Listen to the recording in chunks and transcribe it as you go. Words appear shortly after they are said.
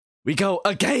We go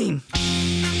again!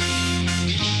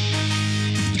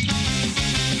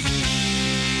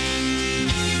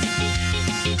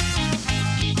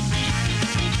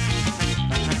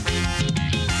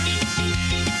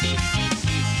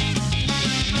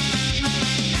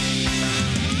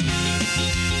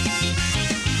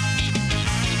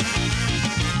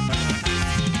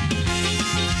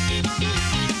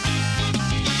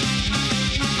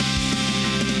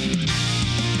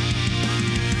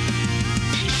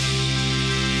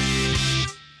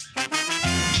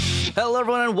 Hello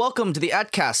everyone and welcome to the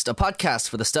AtCast, a podcast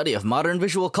for the study of modern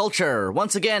visual culture.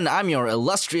 Once again, I'm your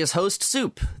illustrious host,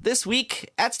 Soup. This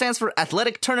week, AT stands for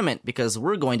Athletic Tournament because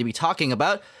we're going to be talking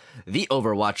about the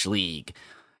Overwatch League.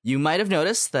 You might have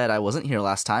noticed that I wasn't here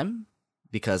last time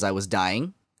because I was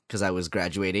dying, because I was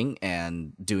graduating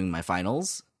and doing my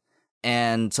finals.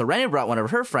 And so Renu brought one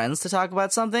of her friends to talk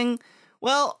about something.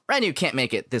 Well, Renu can't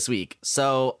make it this week,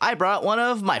 so I brought one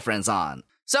of my friends on.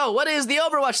 So, what is the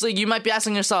Overwatch League? You might be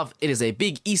asking yourself. It is a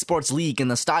big esports league in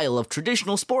the style of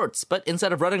traditional sports, but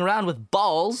instead of running around with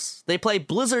balls, they play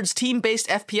Blizzard's team-based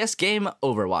FPS game,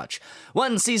 Overwatch.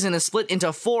 One season is split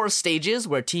into 4 stages,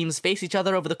 where teams face each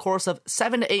other over the course of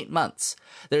 7 to 8 months.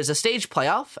 There's a stage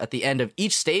playoff at the end of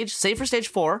each stage, save for stage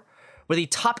 4, where the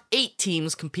top 8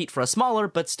 teams compete for a smaller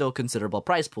but still considerable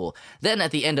prize pool. Then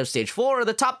at the end of stage 4,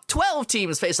 the top 12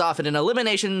 teams face off in an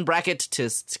elimination bracket to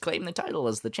claim the title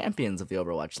as the champions of the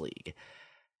Overwatch League.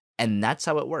 And that's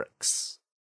how it works.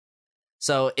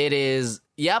 So it is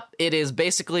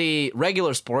basically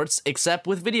regular sports except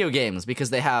with video games, because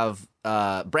they have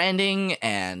branding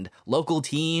and local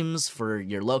teams for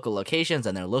your local locations,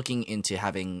 and they're looking into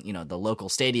having, the local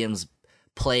stadiums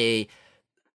play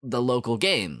the local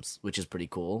games, which is pretty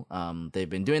cool. They've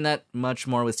been doing that much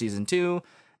more with Season 2,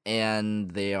 and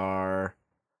they are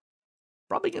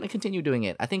probably going to continue doing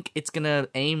it. I think it's going to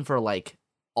aim for,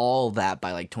 all that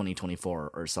by,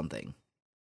 2024 or something.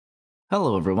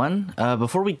 Hello, everyone.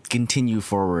 Before we continue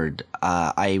forward,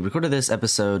 I recorded this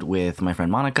episode with my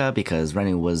friend Monica because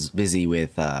Renu was busy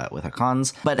with her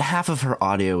cons, but half of her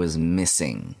audio is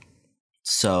missing.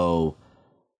 So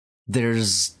it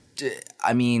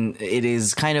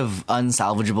is kind of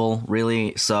unsalvageable,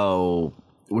 really, so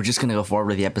we're just going to go forward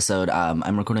with the episode.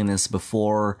 I'm recording this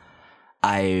before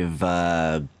I've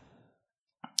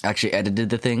actually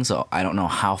edited the thing, so I don't know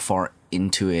how far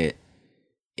into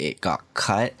it got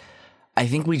cut. I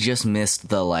think we just missed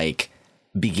the,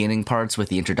 beginning parts with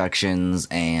the introductions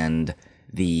and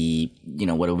the,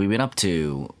 what have we been up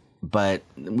to, but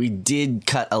we did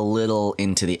cut a little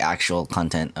into the actual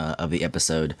content of the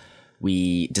episode.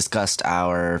 We discussed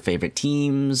our favorite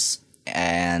teams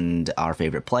and our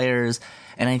favorite players,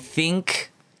 and I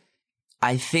think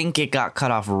it got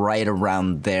cut off right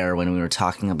around there when we were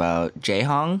talking about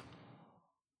Jaehong,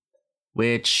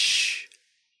 which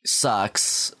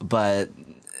sucks, but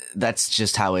that's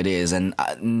just how it is, and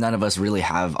none of us really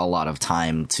have a lot of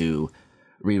time to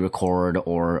re-record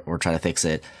or try to fix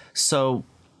it, so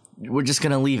we're just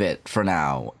gonna leave it for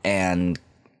now, and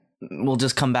we'll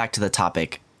just come back to the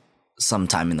topic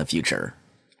sometime in the future.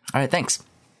 All right, thanks.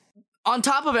 On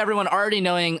top of everyone already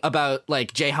knowing about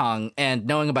Jaehong and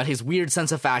knowing about his weird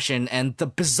sense of fashion and the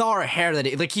bizarre hair that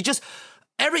he just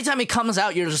every time he comes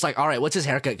out, you're just all right, what's his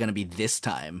haircut gonna be this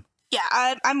time? Yeah,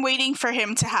 I'm waiting for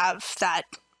him to have that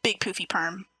big poofy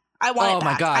perm. I want it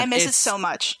back. My God, I miss it so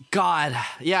much. God,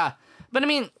 yeah. But I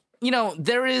mean,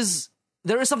 there is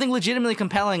something legitimately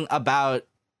compelling about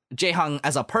Jaehong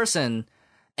as a person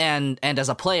and as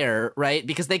a player, right?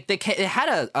 Because they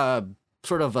had a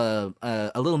sort of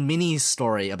a little mini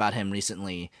story about him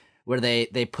recently where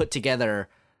they put together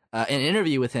an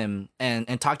interview with him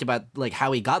and talked about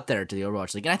how he got there to the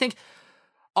Overwatch League. And I think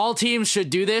all teams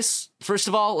should do this. First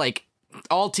of all,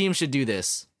 all teams should do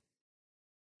this.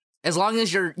 As long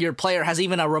as your player has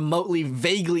even a remotely,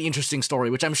 vaguely interesting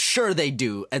story, which I'm sure they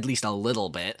do, at least a little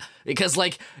bit. Because,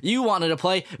 you wanted to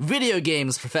play video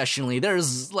games professionally.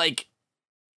 There's,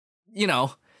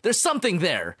 there's something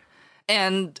there.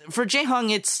 And for Jaehong,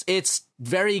 it's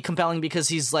very compelling because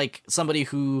he's, somebody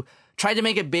who tried to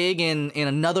make it big in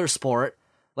another sport,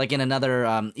 in another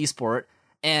esport,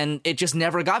 and it just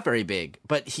never got very big.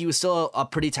 But he was still a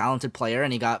pretty talented player,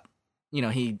 and he got...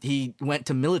 he went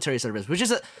to military service, which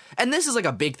is and this is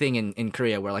a big thing in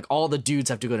Korea where all the dudes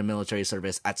have to go to military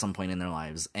service at some point in their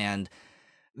lives. And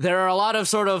there are a lot of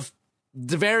sort of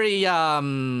very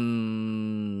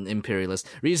imperialist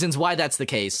reasons why that's the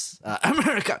case.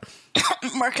 America.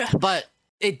 But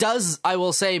it does, I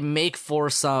will say, make for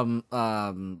some,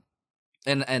 and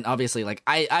obviously,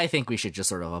 I think we should just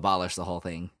sort of abolish the whole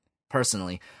thing.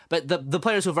 personally. But the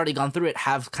players who've already gone through it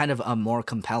have kind of a more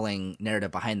compelling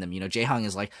narrative behind them. You know, Jae-hong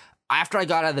is like, after I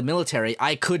got out of the military,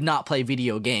 I could not play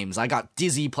video games. I got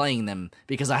dizzy playing them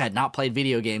because I had not played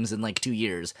video games in like 2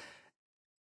 years.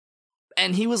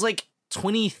 And he was like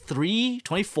 23,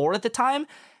 24 at the time,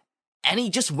 and he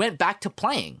just went back to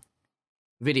playing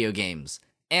video games.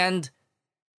 And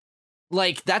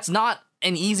like, that's not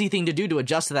an easy thing to do, to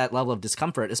adjust to that level of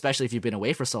discomfort, especially if you've been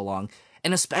away for so long,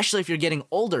 and especially if you're getting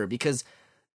older, because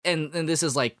and this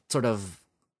is like sort of,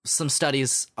 some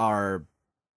studies are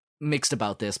mixed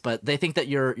about this, but they think that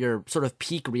your sort of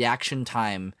peak reaction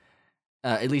time,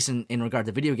 at least in regard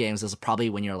to video games, is probably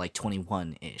when you're like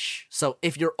 21-ish. So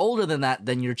if you're older than that,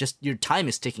 then your time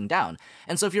is ticking down.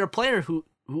 And so if you're a player who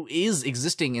is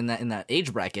existing in that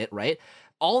age bracket, right,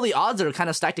 all the odds are kind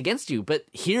of stacked against you. But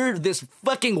here this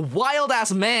fucking wild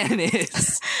ass man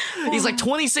is. He's like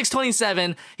 26,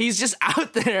 27. He's just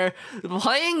out there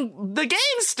playing the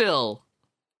game still.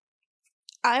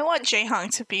 I want Jae-hong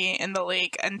to be in the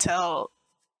league until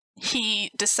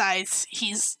he decides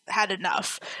he's had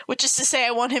enough, which is to say,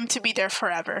 I want him to be there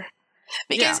forever.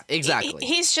 Because yeah, exactly.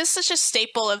 He's just such a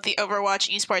staple of the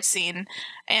Overwatch esports scene,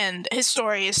 and his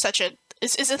story is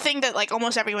is a thing that like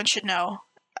almost everyone should know.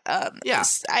 Yeah,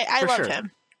 I love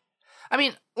him. I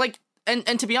mean, like,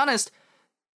 and to be honest,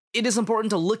 it is important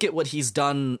to look at what he's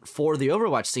done for the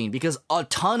Overwatch scene, because a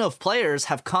ton of players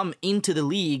have come into the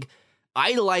league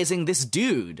idolizing this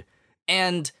dude,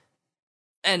 and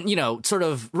you know, sort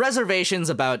of reservations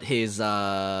about his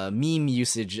meme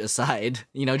usage aside,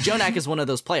 you know, JJoNak is one of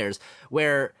those players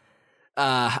where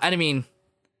I mean,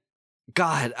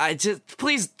 God, I just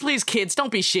please kids,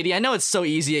 don't be shitty. I know it's so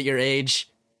easy at your age,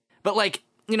 but like,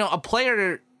 you know, a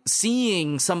player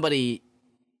seeing somebody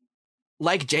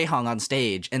like Jae-hong on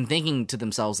stage and thinking to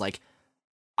themselves like,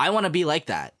 I want to be like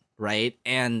that, right?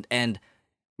 And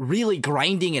really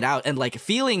grinding it out and like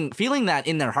feeling that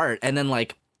in their heart, and then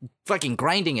like fucking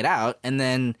grinding it out, and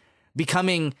then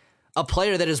becoming a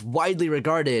player that is widely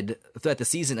regarded throughout the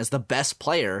season as the best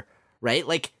player, right?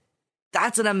 Like,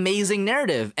 that's an amazing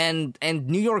narrative, and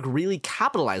New York really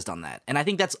capitalized on that. And I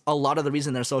think that's a lot of the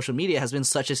reason their social media has been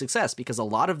such a success, because a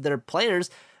lot of their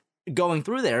players going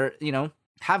through there, you know,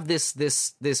 have this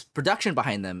production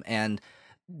behind them, and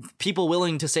people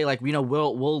willing to say like, you know,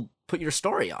 we'll put your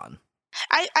story on.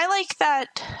 I like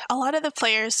that a lot of the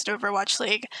players at Overwatch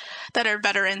League that are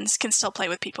veterans can still play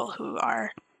with people who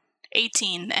are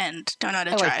 18 and don't know how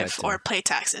to drive or pay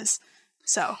taxes.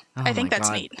 So I think that's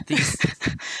neat. They're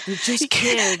just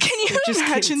kids. Can you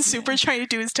imagine Super trying to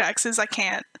do his taxes? I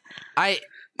can't.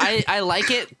 I like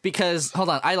it because, hold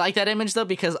on, I like that image though,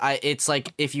 because it's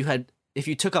like if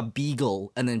you took a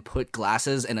beagle and then put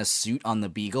glasses and a suit on the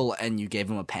beagle and you gave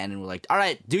him a pen and were like, all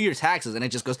right, do your taxes, and it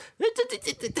just goes.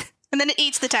 And then it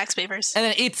eats the tax papers. And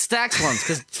then it eats tax ones,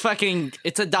 because fucking,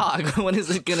 it's a dog. What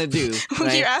is it gonna do?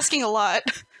 Right? You're asking a lot.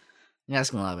 You're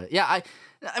asking a lot of it. Yeah,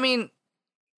 I mean,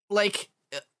 like,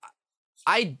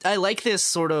 I like this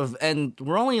sort of, and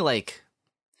we're only like,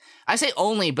 I say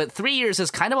only, but 3 years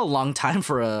is kind of a long time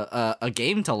for a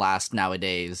game to last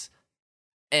nowadays.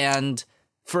 And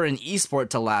for an esport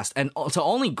to last, and to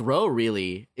only grow,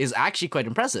 really, is actually quite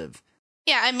impressive.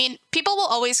 Yeah, I mean, people will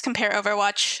always compare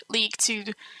Overwatch League to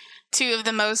two of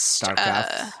the most,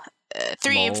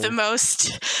 three of the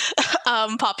most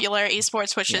popular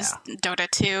esports, which is Dota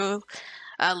 2,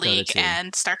 League, Dota 2.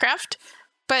 And StarCraft.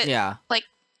 But like,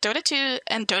 Dota 2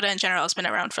 and Dota in general has been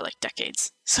around for like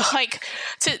decades. So like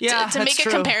to make a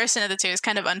comparison of the two is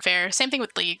kind of unfair. Same thing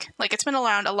with League. Like, it's been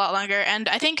around a lot longer, and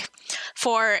I think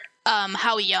for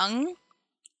how young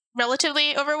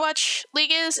relatively Overwatch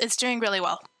League is, it's doing really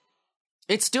well.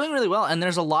 It's doing really well, and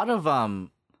there's a lot of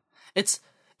it's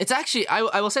actually,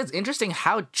 I will say, it's interesting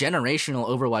how generational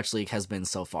Overwatch League has been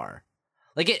so far.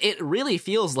 Like, it really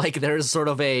feels like there's sort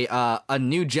of a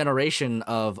new generation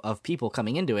of people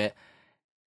coming into it,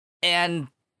 and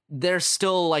they're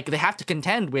still, like, they have to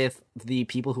contend with the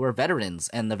people who are veterans,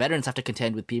 and the veterans have to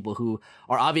contend with people who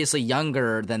are obviously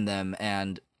younger than them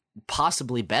and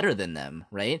possibly better than them,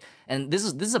 right? And this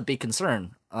is a big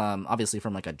concern, obviously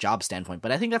from like a job standpoint,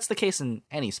 but I think that's the case in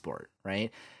any sport,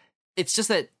 right? It's just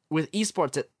that with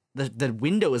esports, the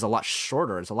window is a lot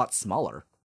shorter, it's a lot smaller.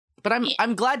 But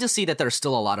I'm glad to see that there's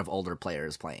still a lot of older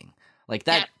players playing like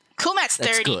that. Yeah. Kumat's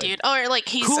 30, good. Dude. Or like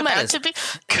he's about to be.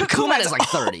 Kumat is like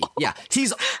 30. Yeah,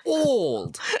 he's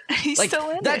old. He's like, still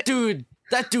in that it. dude.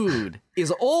 That dude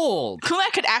is old.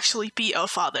 Kumat could actually be a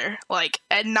father, like,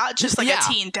 and not just like a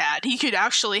teen dad. He could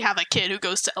actually have a kid who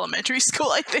goes to elementary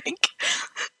school, I think.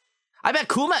 I bet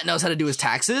Cool Matt knows how to do his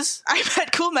taxes. I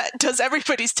bet Cool Matt does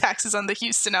everybody's taxes on the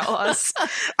Houston Outlaws.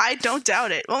 I don't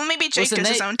doubt it. Well, maybe Jake does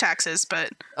his own taxes,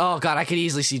 but... Oh, God, I could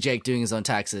easily see Jake doing his own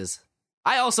taxes.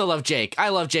 I also love Jake. I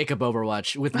love Jacob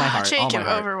Overwatch with my heart. Jacob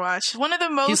Overwatch. One of the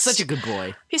most... He's such a good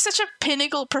boy. He's such a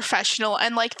pinnacle professional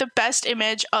and, like, the best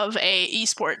image of a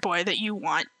esport boy that you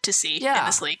want to see in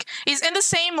this league. He's in the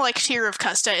same, like, tier of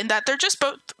Custa in that they're just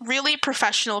both really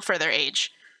professional for their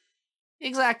age.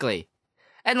 Exactly.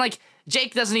 And, like,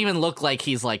 Jake doesn't even look like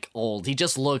he's, like, old. He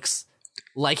just looks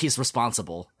like he's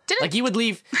responsible. Like, you would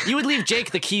leave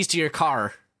Jake the keys to your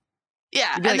car.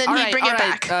 Yeah, and then he'd bring it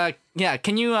back. Yeah,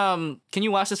 can you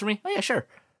wash this for me? Oh, yeah, sure.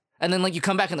 And then, like, you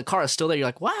come back and the car is still there. You're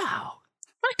like, wow.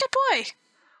 What a good boy.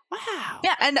 Wow.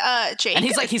 Yeah, and Jake... And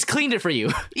he's cleaned it for you.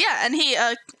 Yeah, and he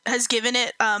has given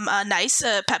it a nice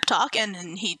pep talk,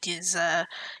 and he's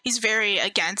very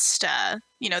against,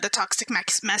 the toxic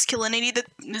masculinity that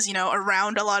is,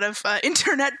 around a lot of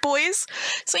internet boys.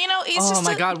 So, he's just... Oh,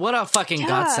 my God, what a fucking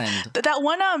godsend. That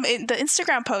one, the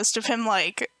Instagram post of him,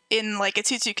 like... in like a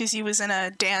tutu because he was in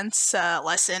a dance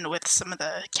lesson with some of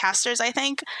the casters, I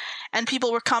think, and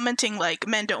people were commenting like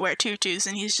men don't wear tutus,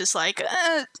 and he's just like,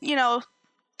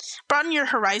 broaden your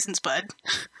horizons, bud.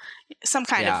 Some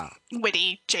kind of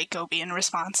witty Jacobian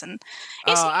response, and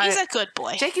he's a good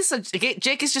boy. Jake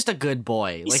is just a good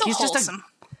boy. He's like so wholesome.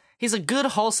 He's a good,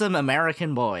 wholesome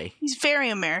American boy. He's very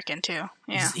American too.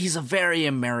 Yeah, he's a very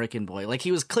American boy. Like,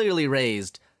 he was clearly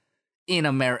raised in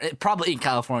America, probably in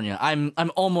California. I'm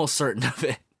almost certain of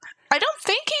it. I don't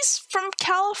think he's from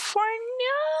California,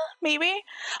 maybe,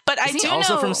 but I do know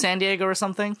also from San Diego or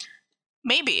something.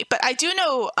 Maybe, but I do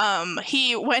know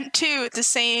he went to the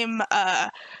same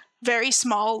very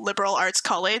small liberal arts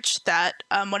college that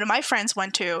one of my friends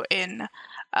went to in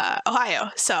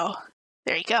Ohio. So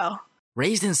there you go.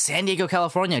 Raised in San Diego,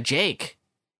 California, Jake.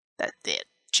 That's it.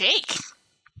 Jake.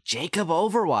 Jacob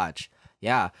Overwatch.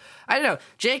 Yeah. I don't know.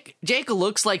 Jake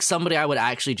looks like somebody I would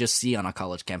actually just see on a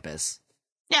college campus.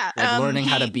 Yeah. Like learning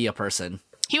how to be a person.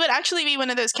 He would actually be one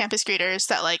of those campus greeters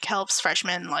that like helps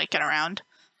freshmen like get around.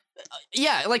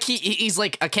 Yeah, like he's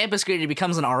like a campus greeter,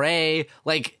 becomes an RA.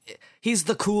 Like, he's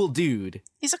the cool dude.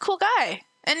 He's a cool guy.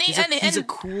 And he's a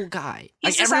cool guy.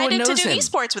 He's decided to do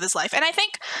esports with his life. And I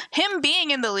think him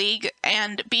being in the league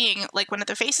and being like one of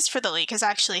the faces for the league has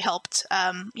actually helped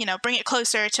bring it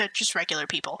closer to just regular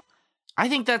people. I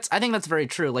think that's very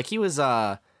true. Like, he was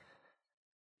on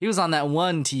that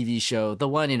one TV show, the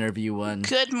one interview one.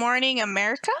 Good Morning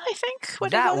America, I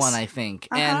think. That one, I think.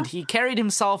 Uh-huh. And he carried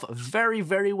himself very,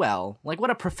 very well. Like,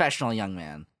 what a professional young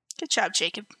man. Good job,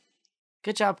 Jacob.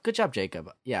 Good job,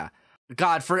 Jacob. Yeah.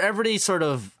 God, for every sort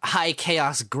of high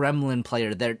chaos gremlin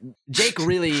player there, Jake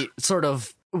really sort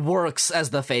of works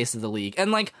as the face of the league.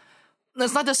 And, like,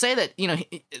 that's not to say that,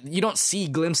 you don't see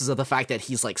glimpses of the fact that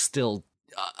he's, like, still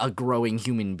a growing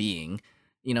human being.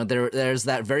 There's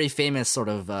that very famous sort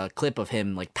of clip of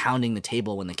him like pounding the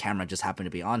table when the camera just happened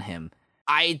to be on him.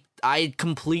 I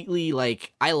completely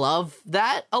like, I love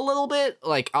that a little bit.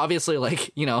 Like, obviously,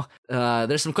 like,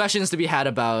 there's some questions to be had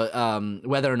about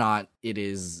whether or not it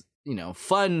is,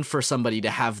 fun for somebody to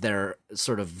have their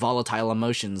sort of volatile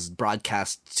emotions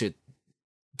broadcast to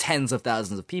tens of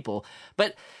thousands of people.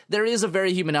 But there is a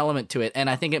very human element to it, and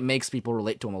I think it makes people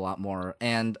relate to him a lot more.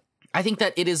 And I think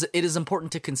that it is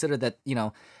important to consider that,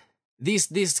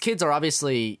 these kids are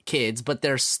obviously kids, but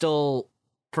they're still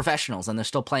professionals and they're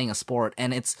still playing a sport,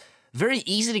 and it's very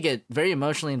easy to get very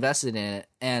emotionally invested in it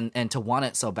and to want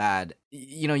it so bad.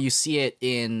 You see it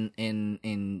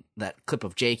in that clip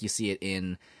of Jake, you see it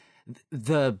in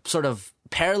the sort of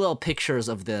parallel pictures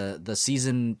of the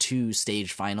season 2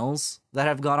 stage finals that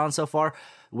have gone on so far,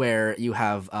 where you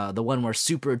have the one where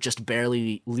Super just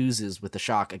barely loses with the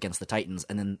shock against the Titans,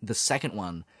 and then the second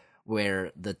one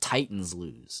where the Titans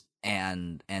lose,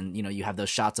 and you have those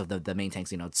shots of the main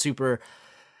tanks, Super,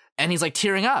 and he's like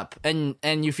tearing up, and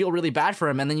you feel really bad for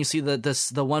him, and then you see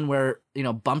the one where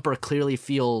Bumper clearly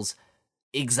feels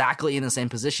exactly in the same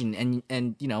position,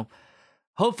 and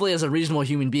hopefully as a reasonable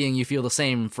human being you feel the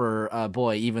same for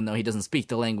Boy, even though he doesn't speak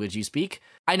the language you speak.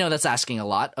 I know that's asking a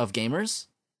lot of gamers.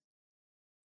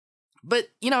 But,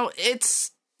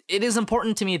 it is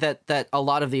important to me that a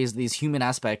lot of these human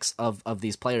aspects of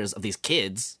these players, of these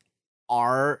kids,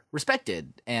 are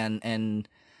respected and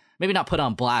maybe not put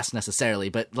on blast necessarily,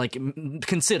 but, like,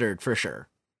 considered for sure.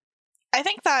 I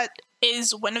think that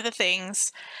is one of the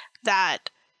things that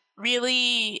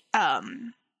really,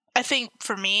 I think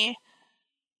for me,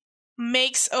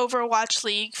 makes Overwatch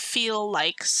League feel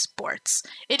like sports.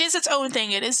 It is its own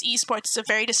thing. It is esports. It's a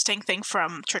very distinct thing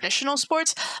from traditional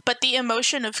sports, but the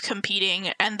emotion of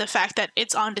competing and the fact that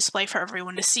it's on display for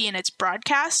everyone to see and it's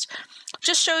broadcast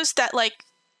just shows that, like,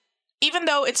 even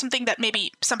though it's something that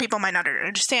maybe some people might not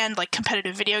understand, like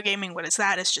competitive video gaming, what is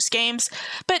that? It's just games.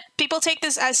 But people take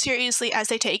this as seriously as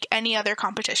they take any other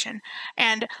competition.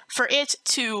 And for it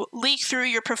to leak through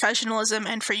your professionalism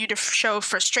and for you to show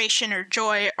frustration or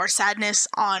joy or sadness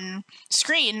on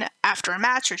screen after a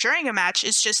match or during a match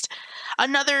is just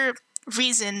another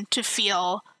reason to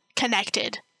feel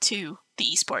connected to the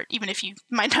esport, even if you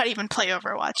might not even play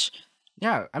Overwatch.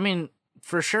 Yeah, I mean,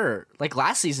 for sure. Like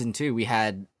last season too, we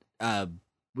had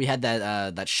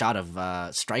that shot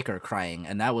of Stryker crying,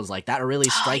 and that was like, that really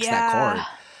strikes that chord,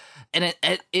 and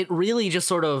it really just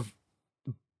sort of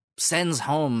sends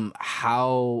home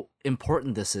how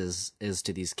important this is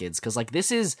to these kids, because like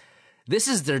this is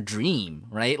their dream,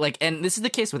 right? Like, and this is the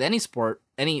case with any sport,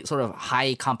 any sort of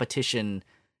high competition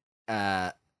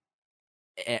like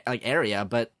area,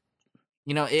 but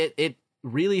you know, it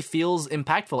really feels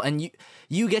impactful, and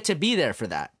you get to be there for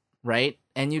that, right?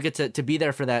 And you get to be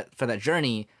there for that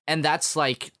journey. And that's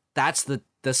the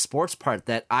sports part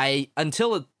that I,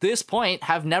 until this point,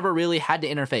 have never really had to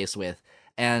interface with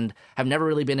and have never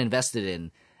really been invested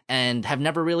in and have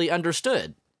never really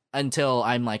understood until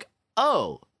I'm like,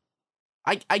 oh,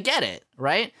 I get it,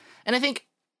 right? And I think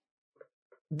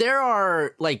there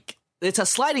are, like, it's a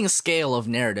sliding scale of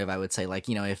narrative, I would say. Like,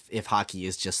 you know, if hockey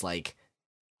is just like,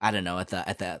 I don't know, at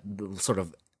that sort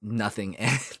of nothing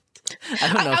end.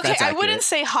 I don't know if that's accurate. I wouldn't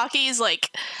say hockey's like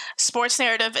sports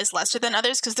narrative is lesser than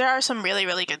others, because there are some really,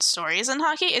 really good stories in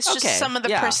hockey. It's just some of the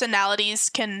personalities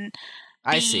can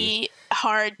be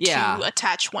hard to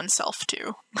attach oneself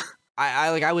to.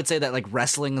 I would say that like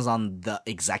wrestling is on the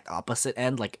exact opposite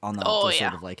end, like on the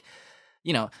sort of like,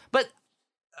 you know. But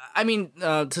I mean,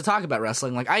 to talk about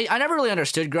wrestling, like I never really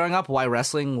understood growing up why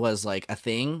wrestling was like a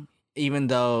thing, even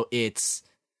though it's.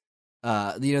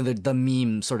 You know, the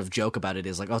meme sort of joke about it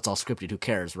is like, oh, it's all scripted, who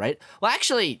cares, right? Well,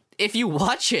 actually, if you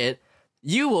watch it,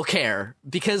 you will care,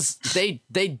 because they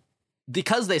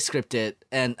script it,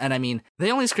 and I mean,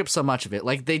 they only script so much of it.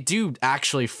 Like, they do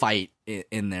actually fight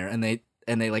in there, and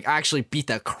they like actually beat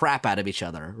the crap out of each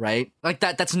other, right? Like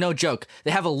that's no joke. They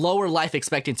have a lower life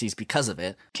expectancies because of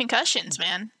it. Concussions,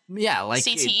 man. Yeah, like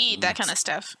CTE, that kind of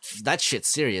stuff. That shit's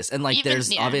serious, and like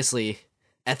there's obviously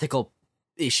ethical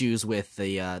issues with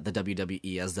the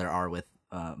WWE, as there are with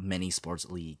many sports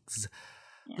leagues.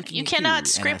 Yeah. You cannot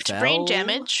script NFL, brain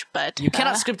damage, but you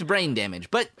cannot script brain damage.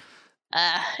 But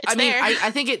it's there. I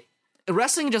think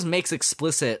wrestling just makes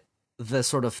explicit the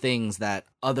sort of things that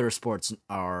other sports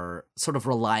are sort of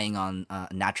relying on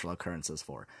natural occurrences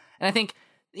for. And I think,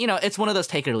 you know, it's one of those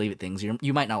take it or leave it things.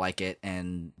 You might not like it,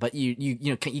 but you know,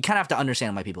 you kind of have to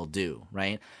understand why people do,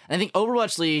 right? And I think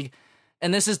Overwatch League.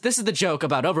 And this is the joke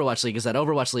about Overwatch League, is that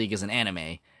Overwatch League is an anime.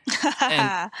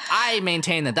 And I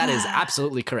maintain that is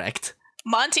absolutely correct.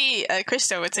 Monte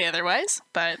Cristo would say otherwise,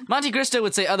 but... Monte Cristo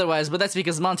would say otherwise, but that's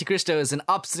because Monte Cristo is an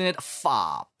obstinate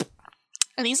fop.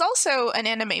 And he's also an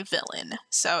anime villain,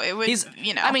 so it would,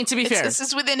 you know... I mean, to be fair... This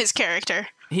is within his character.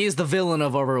 He is the villain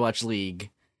of Overwatch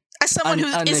League. As someone who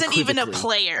isn't even a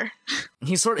player.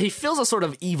 He fills a sort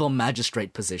of evil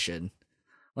magistrate position.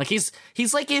 Like, he's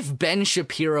like if Ben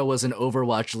Shapiro was an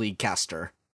Overwatch League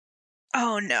caster.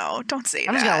 Oh, no. Don't say that.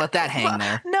 I'm just gonna let that hang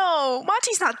there. No,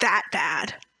 Monty's not that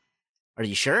bad. Are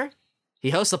you sure? He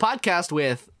hosts a podcast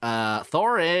with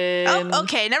Thorin. Oh,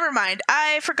 okay, never mind.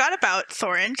 I forgot about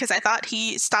Thorin, because I thought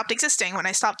he stopped existing when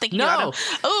I stopped thinking about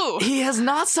him. Oh, he has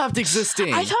not stopped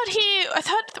existing. I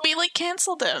thought we, like,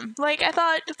 canceled him. Like, I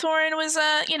thought Thorin was,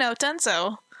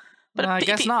 Denso. But I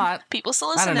guess not. People still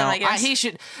listen to him, I guess. He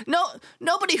should...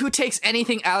 Nobody who takes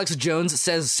anything Alex Jones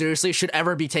says seriously should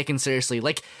ever be taken seriously.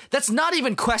 Like, that's not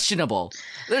even questionable.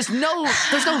 There's no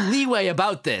leeway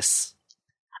about this.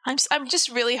 I'm just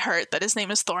really hurt that his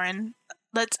name is Thorin.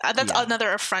 That's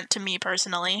another affront to me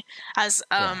personally, as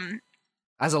a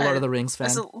Lord of the Rings fan.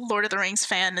 As a Lord of the Rings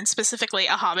fan, and specifically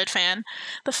a Hobbit fan.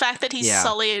 The fact that he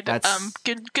sullied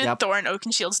good Thorin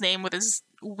Oakenshield's name with his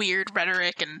weird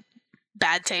rhetoric and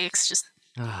bad takes just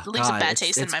leaves a bad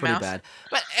taste in my mouth. Bad.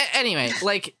 But anyway,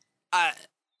 like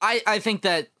I think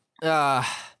that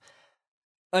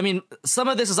I mean, some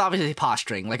of this is obviously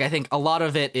posturing. Like, I think a lot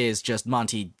of it is just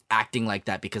Monty acting like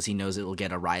that because he knows it will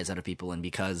get a rise out of people, and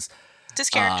because it's his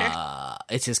character.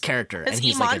 It's his character. It's and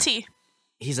he's Monty.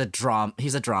 He's a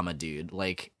drama dude.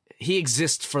 Like, he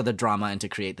exists for the drama and to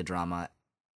create the drama,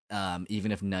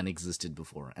 even if none existed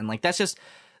before. And like, that's just,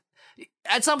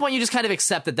 at some point you just kind of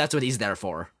accept that that's what he's there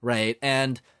for, right?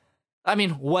 And I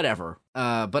mean, whatever.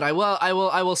 But I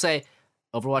will say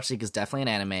Overwatch League is definitely an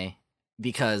anime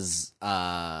because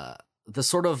the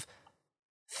sort of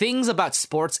things about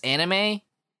sports anime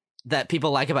that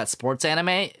people like about sports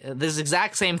anime, these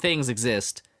exact same things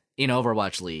exist in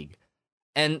Overwatch League.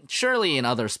 And surely in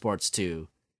other sports too.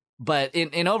 But in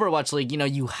Overwatch League,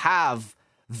 you have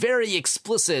very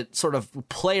explicit sort of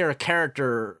player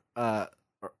character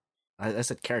I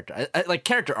said character, like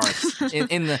character arcs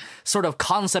in the sort of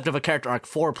concept of a character arc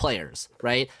for players,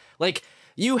 right? Like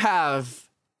you have,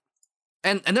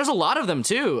 and there's a lot of them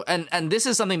too. And this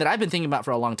is something that I've been thinking about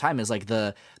for a long time is like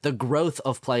the growth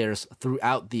of players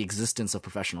throughout the existence of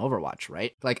professional Overwatch,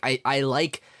 right? Like I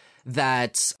like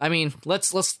that. I mean,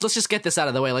 let's just get this out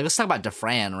of the way. Like let's talk about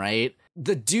Dafran, right?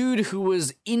 The dude who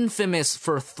was infamous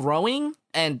for throwing,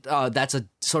 and that's a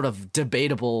sort of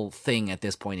debatable thing at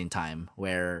this point in time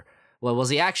where, well, was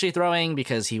he actually throwing?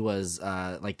 Because he was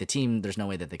like the team, there's no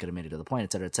way that they could have made it to the point,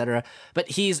 et cetera, et cetera. But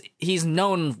he's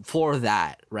known for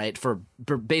that, right? For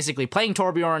basically playing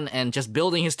Torbjorn and just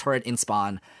building his turret in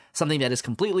spawn, something that is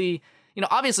completely,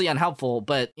 obviously unhelpful,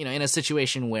 but, in a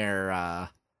situation where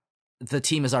the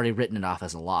team has already written it off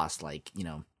as a loss, like,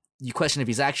 you question if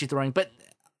he's actually throwing, but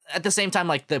at the same time,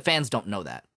 like, the fans don't know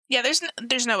that. Yeah, there's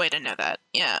no way to know that.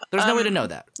 Yeah. There's no way to know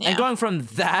that. Yeah. And going from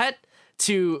that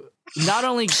to not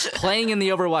only playing in the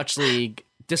Overwatch League,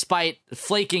 despite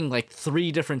flaking like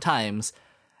 3 different times,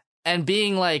 and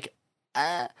being like,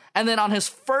 and then on his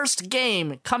first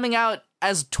game, coming out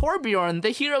as Torbjorn,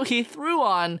 the hero he threw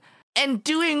on, and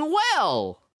doing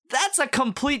well. That's a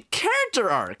complete character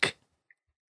arc.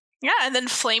 Yeah, and then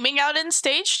flaming out in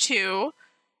stage 2.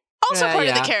 Also part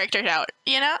of the character out,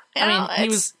 I mean,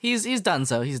 he's done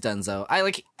so. He's done so.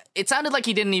 It sounded like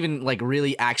he didn't even like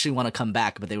really actually want to come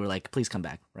back, but they were like, please come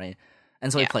back, right?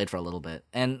 And so he played for a little bit.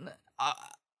 And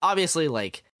obviously,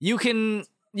 like, you can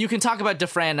talk about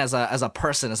Dafran as a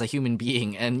person, as a human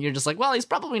being, and you're just like, well, he's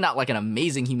probably not like an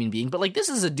amazing human being, but like this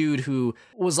is a dude who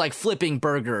was like flipping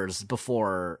burgers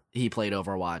before he played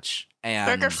Overwatch.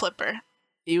 And burger flipper.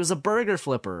 He was a burger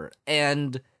flipper,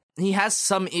 and he has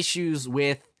some issues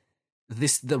with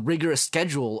the rigorous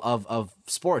schedule of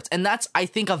sports. And that's, I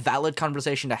think, a valid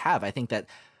conversation to have. I think that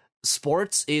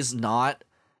sports is not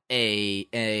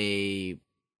an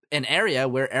area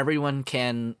where everyone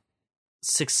can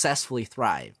successfully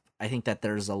thrive. I think that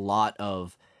there's a lot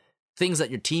of things that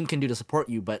your team can do to support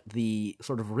you, but the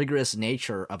sort of rigorous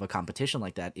nature of a competition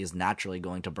like that is naturally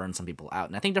going to burn some people out.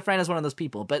 And I think Dafran is one of those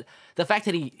people, but the fact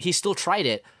that he still tried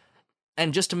it,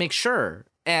 and just to make sure,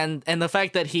 and the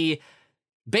fact that he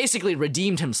basically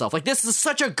redeemed himself. Like, this is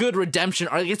such a good redemption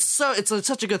arc. It's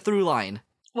such a good through line.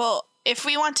 Well, if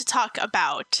we want to talk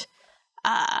about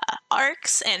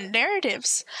arcs and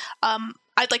narratives,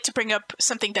 I'd like to bring up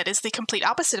something that is the complete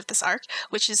opposite of this arc,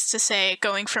 which is to say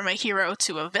going from a hero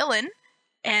to a villain.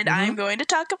 And I'm going to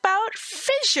talk about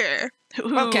Fissure.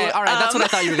 Okay, all right, that's what I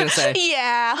thought you were going to say.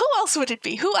 Yeah, who else would it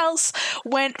be? Who else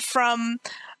went from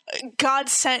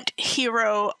God-sent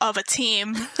hero of a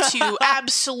team to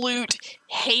absolute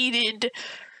hated,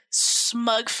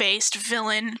 smug-faced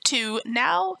villain to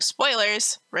now,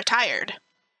 spoilers, retired?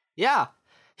 Yeah.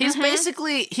 He's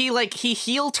basically, he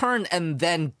heel turned and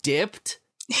then dipped.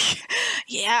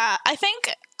 Yeah, I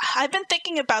think I've been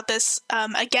thinking about this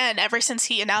again ever since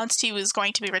he announced he was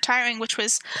going to be retiring, which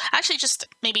was actually just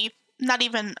maybe not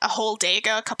even a whole day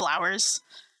ago, a couple hours,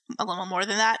 a little more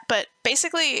than that. But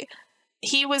basically,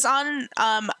 he was on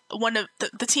one of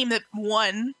the team that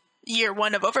won year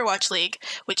 1 of Overwatch League,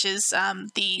 which is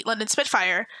the London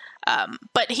Spitfire.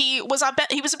 But he was a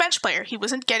bench player. He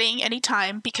wasn't getting any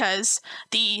time because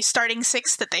the starting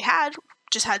 6 that they had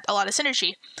just had a lot of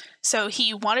synergy. So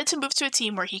he wanted to move to a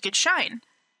team where he could shine.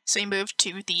 So he moved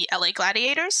to the LA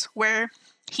Gladiators, where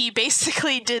he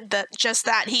basically did just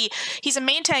that. He's a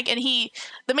main tank, and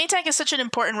the main tank is such an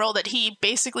important role that he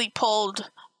basically pulled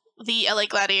the LA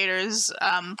Gladiators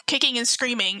kicking and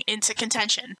screaming into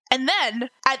contention. And then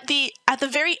at the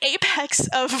very apex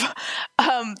of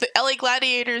the LA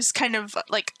Gladiators kind of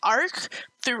like arc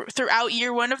throughout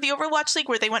year 1 of the Overwatch League,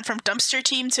 where they went from dumpster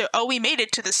team to, oh, we made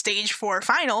it to the stage 4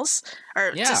 finals,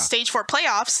 or to stage 4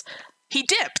 playoffs, he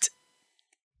dipped.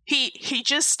 He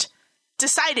just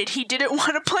decided he didn't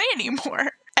want to play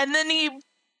anymore. And then he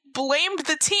blamed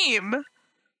the team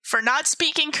for not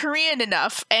speaking Korean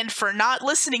enough, and for not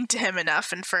listening to him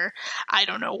enough, and for I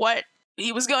don't know what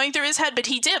he was going through his head, but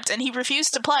he dipped and he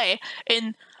refused to play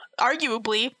in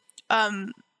arguably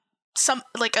the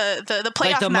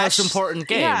playoff the match, most important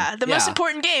game. Yeah, the most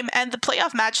important game, and the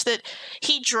playoff match that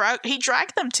he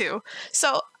dragged them to.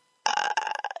 So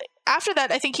after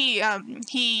that, I think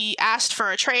he asked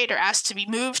for a trade or asked to be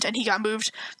moved, and he got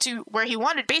moved to where he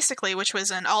wanted, basically, which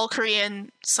was an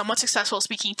all-Korean, somewhat successful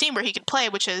speaking team where he could play,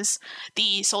 which is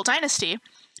the Seoul Dynasty.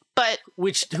 But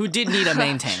who did need a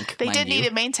main tank. They did need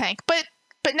a main tank. But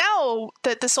now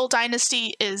that the Seoul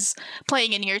Dynasty is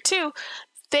playing in year 2,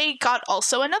 they got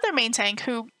also another main tank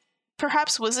who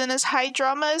perhaps wasn't as high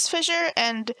drama as Fissure,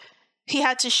 and he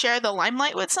had to share the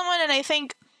limelight with someone, and I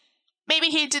think maybe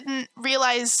he didn't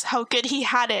realize how good he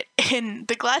had it in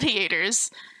the Gladiators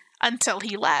until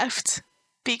he left,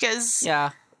 because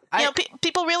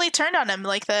people really turned on him.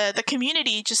 Like the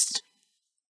community just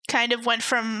kind of went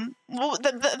from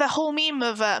the whole meme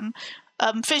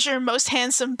of Fissure, most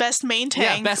handsome, best main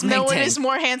tank. No one is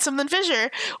more handsome than Fissure.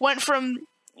 Went from,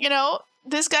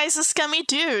 this guy's a scummy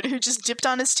dude who just dipped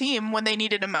on his team when they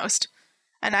needed him most.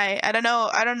 And I don't know.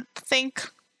 I don't think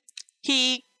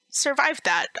he survived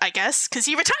that, I guess, because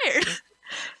he retired.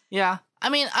 Yeah. I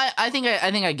mean, I think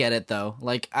I get it, though.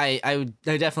 Like, I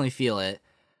definitely feel it.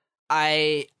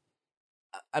 I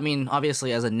mean,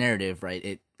 obviously, as a narrative,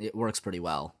 right, it works pretty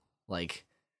well. Like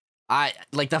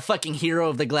the fucking hero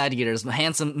of the Gladiators,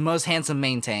 most handsome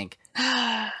main tank.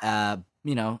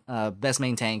 Best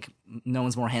main tank. No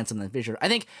one's more handsome than Fissure. I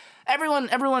think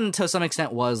everyone to some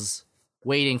extent was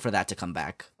waiting for that to come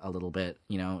back a little bit,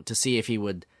 to see if he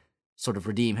would sort of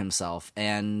redeem himself.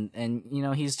 And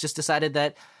he's just decided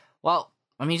that, well,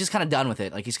 I mean, he's just kind of done with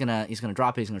it. Like, he's gonna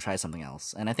drop it. He's gonna try something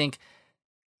else. And I think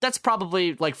that's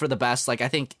probably, like, for the best. Like, I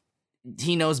think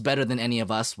he knows better than any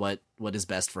of us what is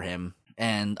best for him.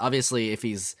 And obviously, if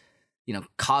he's,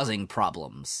 causing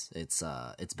problems, it's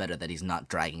better that he's not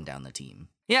dragging down the team.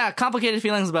 Yeah, complicated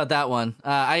feelings about that one.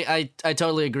 I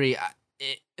totally agree.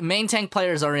 Main tank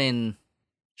players are in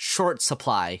short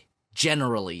supply,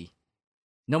 generally.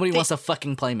 Nobody wants to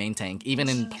fucking play main tank, even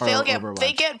in Pearl Overwatch.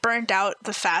 They get burned out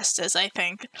the fastest, I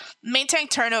think. Main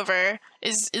tank turnover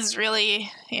is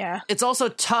really, yeah. It's also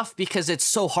tough because it's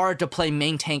so hard to play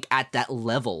main tank at that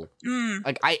level.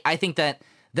 Like, I think that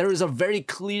there is a very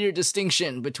clear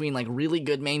distinction between, like, really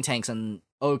good main tanks and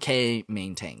okay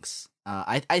main tanks.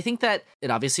 I think that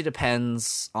it obviously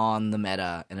depends on the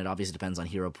meta, and it obviously depends on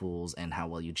hero pools and how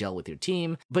well you gel with your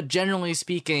team. But generally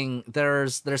speaking,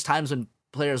 there's times when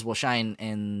players will shine,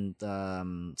 and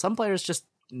some players just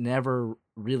never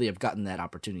really have gotten that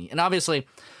opportunity. And obviously,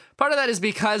 part of that is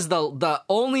because the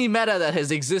only meta that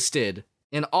has existed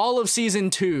in all of Season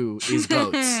 2 is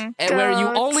Goats. And where you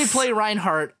only play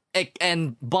Reinhardt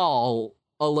and Ball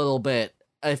a little bit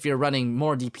if you're running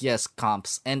more DPS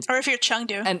comps. Or if you're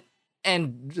Chengdu.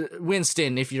 And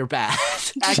Winston if you're bad.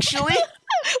 Actually,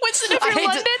 Winston if you're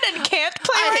London and can't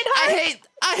play Reinhardt.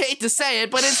 I hate to say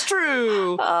it, but it's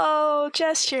true. Oh,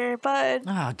 Gesture, bud.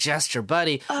 Oh, Gesture,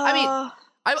 buddy. I mean,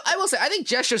 I will say, I think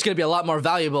Gesture's going to be a lot more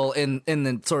valuable in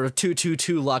the sort of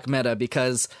 2-2-2 luck meta,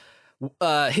 because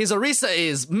his Orisa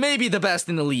is maybe the best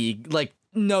in the league, like,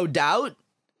 no doubt.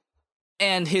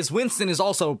 And his Winston is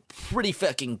also pretty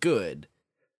fucking good.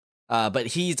 But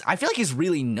I feel like he's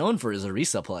really known for his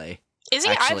Orisa play. Is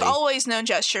he? Actually. I've always known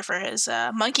Gesture for his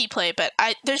monkey play, but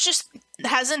there's just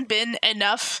hasn't been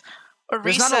enough Orisa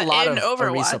There's not a lot in of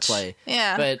Overwatch. Orisa play.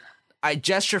 Yeah. But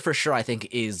Gesture for sure, I think,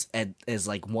 is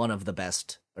like one of the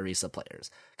best Orisa players.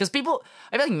 Because I feel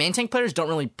like main tank players don't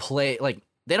really play, like,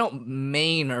 they don't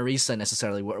main Orisa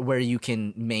necessarily where you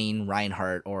can main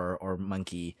Reinhardt or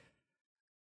Monkey.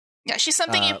 Yeah, she's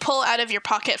something you pull out of your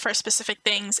pocket for specific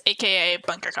things, aka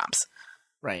bunker comps.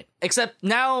 Right. Except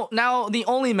now the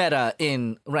only meta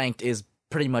in ranked is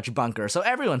pretty much bunker, so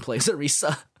everyone plays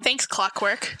Orisa. Thanks,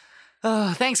 Clockwork.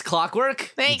 Thanks,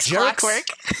 Clockwork. Thanks, Clockwork.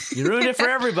 You ruined it for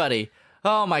everybody.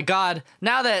 Oh my god.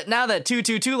 Now that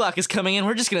 2-2-2 luck is coming in,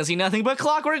 we're just gonna see nothing but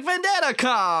Clockwork Vendetta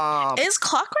comp. Is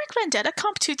Clockwork Vendetta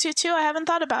comp 2-2-2? I haven't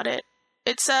thought about it.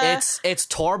 It's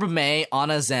Torb, Mei,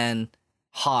 Ana Zen,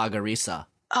 Hog, Orisa.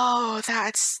 Oh,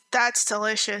 that's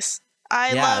delicious.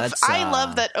 I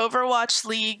love that Overwatch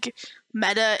League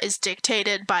meta is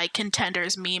dictated by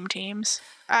Contenders meme teams.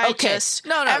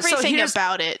 Everything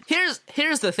about it.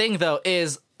 Here's the thing, though,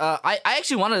 is I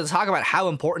actually wanted to talk about how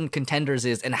important Contenders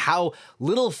is and how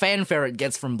little fanfare it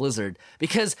gets from Blizzard,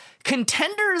 because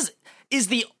Contenders is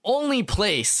the only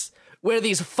place where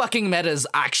these fucking metas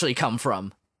actually come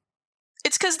from.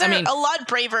 It's because they're a lot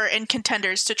braver in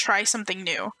Contenders to try something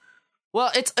new. Well,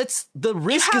 it's the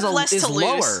risk is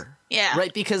lower, yeah,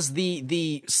 right? Because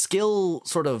the skill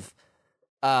sort of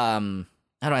how do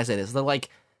I say this? The like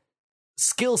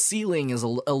skill ceiling is a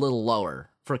little lower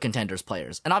for Contenders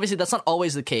players, and obviously that's not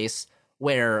always the case.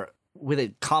 Where with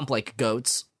a comp like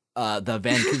Goats, the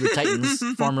Vancouver Titans,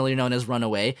 formerly known as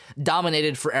Runaway,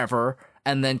 dominated forever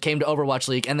and then came to Overwatch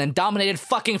League, and then dominated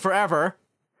fucking forever.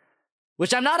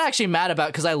 Which I'm not actually mad about,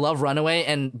 because I love Runaway,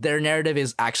 and their narrative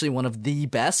is actually one of the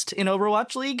best in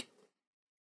Overwatch League.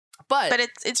 But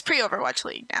it's pre-Overwatch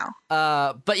League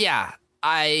now. But yeah,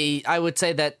 I would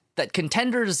say that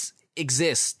Contenders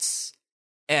exists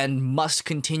and must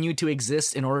continue to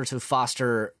exist in order to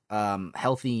foster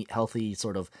healthy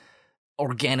sort of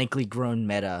organically grown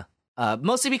meta.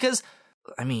 Mostly because,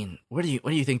 I mean, where do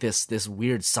you think this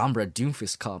weird Sombra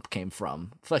Doomfist comp came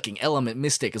from? Fucking Element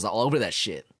Mystic is all over that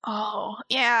shit. Oh,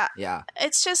 yeah. Yeah.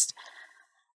 It's just,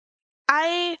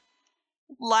 I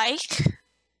like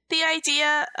the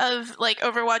idea of, like,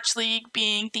 Overwatch League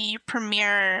being the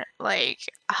premier, like,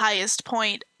 highest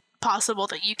point possible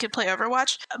that you could play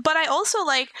Overwatch. But I also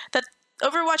like that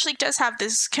Overwatch League does have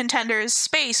this Contenders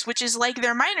space, which is like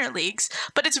their minor leagues,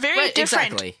 but it's very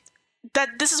different. Exactly.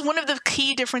 That this is one of the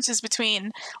key differences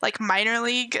between like minor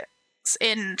league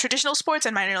in traditional sports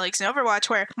and minor leagues in Overwatch,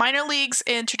 where minor leagues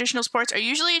in traditional sports are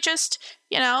usually just,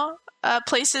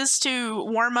 places to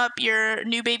warm up your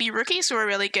new baby rookies who are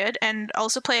really good, and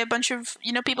also play a bunch of,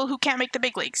 people who can't make the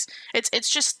big leagues. It's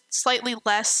just slightly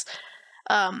less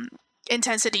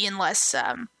intensity and less,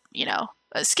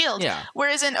 skilled. Yeah.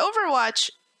 Whereas in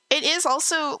Overwatch, it is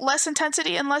also less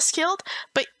intensity and less skilled,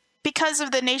 but because of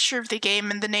the nature of the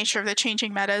game and the nature of the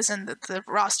changing metas and the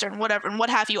roster and whatever and what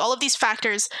have you, all of these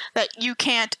factors that you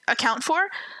can't account for,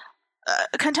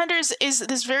 Contenders is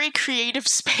this very creative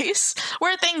space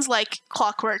where things like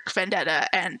Clockwork, Vendetta,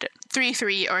 and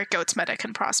 3-3 or Goats meta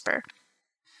can prosper.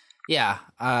 Yeah,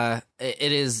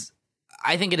 it is.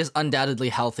 I think it is undoubtedly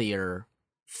healthier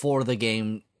for the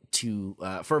game to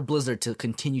for Blizzard to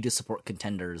continue to support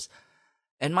Contenders.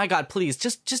 And my God, please,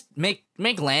 just make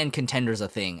LAN Contenders a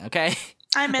thing, okay?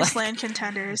 I miss LAN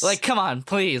Contenders. Like, come on,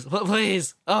 please.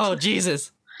 Oh,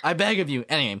 Jesus. I beg of you.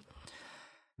 Anyway,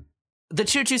 the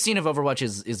Tier 2 scene of Overwatch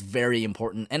is very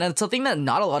important, and it's something that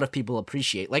not a lot of people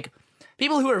appreciate. Like,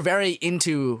 people who are very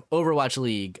into Overwatch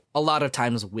League a lot of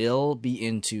times will be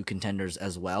into Contenders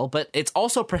as well, but it's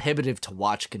also prohibitive to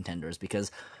watch Contenders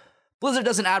because Blizzard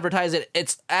doesn't advertise it.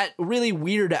 It's at really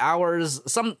weird hours.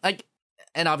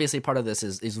 And obviously part of this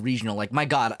is regional. Like, my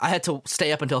God, I had to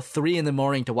stay up until 3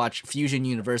 a.m. to watch Fusion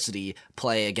University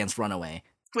play against Runaway.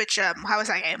 Which, how was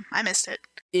that game? I missed it.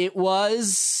 It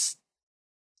was...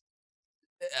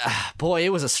 boy, it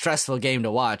was a stressful game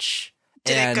to watch.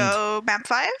 Did it go map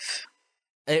 5?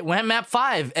 It went map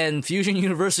 5, and Fusion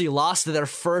University lost their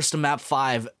first map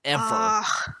 5 ever.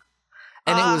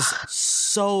 And it was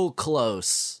so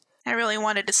close. I really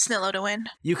wanted Snillo to win.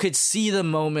 You could see the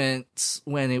moments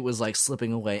when it was, like,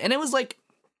 slipping away. And it was, like,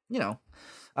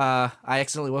 I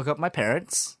accidentally woke up my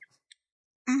parents.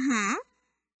 Mm-hmm.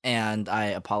 And I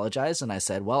apologized, and I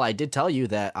said, well, I did tell you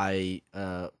that I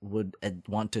would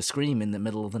want to scream in the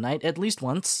middle of the night at least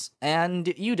once,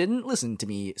 and you didn't listen to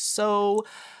me. So,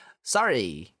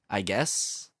 sorry, I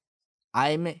guess.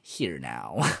 I'm here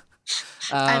now.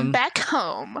 I'm back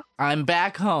home. I'm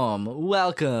back home.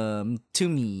 Welcome to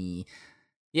me.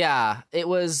 Yeah,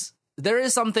 there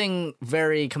is something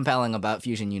very compelling about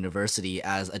Fusion University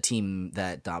as a team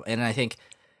that, and I think,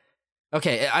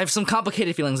 okay, I have some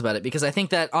complicated feelings about it because I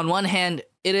think that on one hand,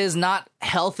 it is not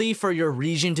healthy for your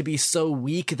region to be so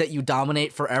weak that you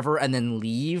dominate forever and then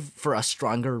leave for a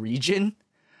stronger region.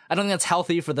 I don't think that's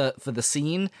healthy for the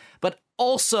scene, but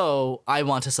also I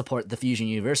want to support the Fusion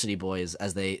University boys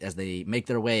as they make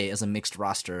their way as a mixed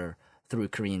roster through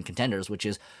Korean Contenders, which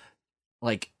is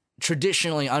like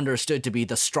traditionally understood to be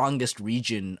the strongest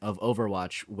region of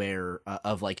Overwatch, where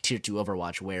of like Tier 2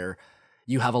 Overwatch, where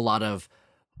you have a lot of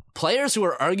players who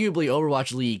are arguably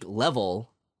Overwatch League level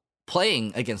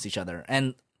playing against each other,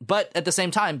 but at the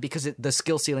same time, because the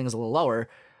skill ceiling is a little lower,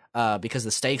 because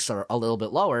the stakes are a little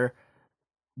bit lower,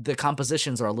 the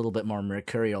compositions are a little bit more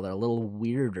mercurial. They're a little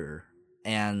weirder,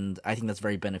 and I think that's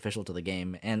very beneficial to the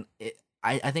game, and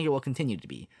I think it will continue to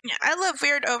be. Yeah, I love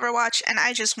weird Overwatch, and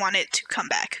I just want it to come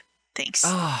back. Thanks.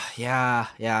 Oh, yeah.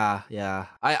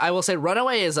 I will say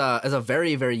Runaway is a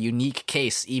very, very unique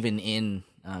case, even in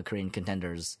Korean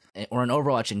Contenders, or in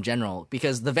Overwatch in general,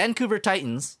 because the Vancouver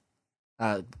Titans,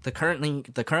 the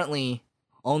currently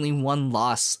only one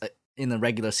loss in the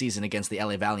regular season against the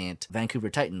LA Valiant, Vancouver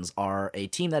Titans are a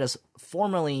team that is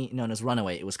formerly known as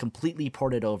Runaway. It was completely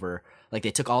ported over. Like, they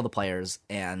took all the players,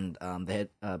 and they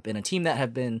had been a team that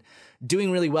had been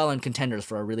doing really well in Contenders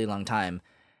for a really long time.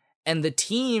 And the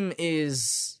team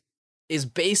is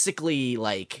basically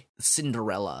like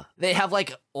Cinderella. They have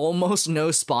like almost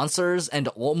no sponsors and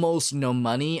almost no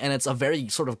money, and it's a very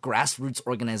sort of grassroots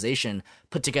organization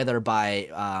put together by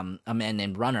a man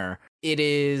named Runner. It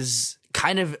is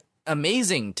kind of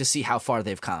amazing to see how far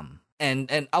they've come.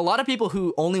 And a lot of people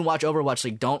who only watch Overwatch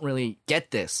League don't really get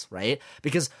this, right?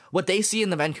 Because what they see in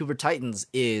the Vancouver Titans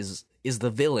is the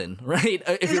villain, right?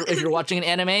 If you're watching an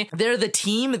anime, they're the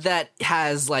team that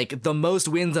has like the most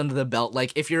wins under the belt.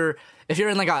 Like if you're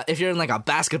in like a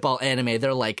basketball anime,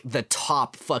 they're like the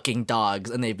top fucking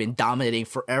dogs and they've been dominating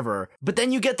forever. But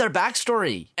then you get their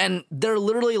backstory and they're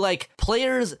literally like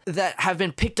players that have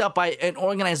been picked up by an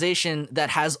organization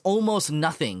that has almost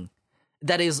nothing,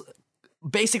 that is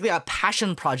basically a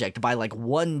passion project by like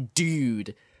one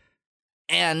dude,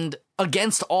 and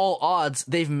against all odds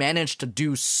they've managed to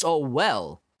do so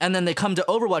well. And then they come to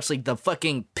Overwatch League, the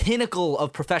fucking pinnacle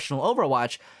of professional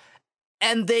Overwatch,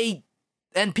 and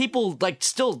people like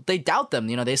still they doubt them.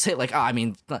 You know, they say like,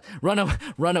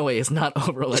 Runaway is not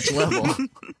Overwatch level.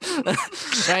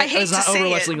 Right? I hate to say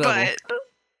it, but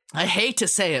I hate to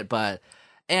say it, but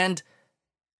and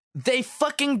they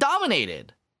fucking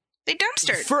dominated. They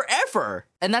dumpstered forever.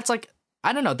 And that's like,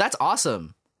 I don't know, that's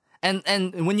awesome.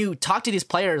 And when you talk to these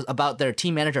players about their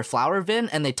team manager Flower Vin,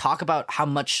 and they talk about how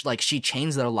much like she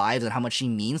changed their lives and how much she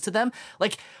means to them,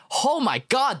 like, oh my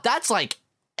god, that's like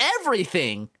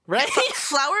everything, right?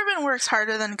 Flower Vin works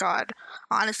harder than God,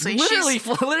 honestly.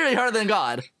 Literally harder than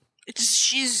God.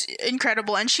 She's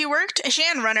incredible, and she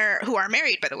and Runner, who are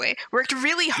married by the way, worked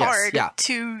really hard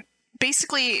to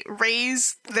basically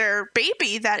raise their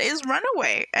baby that is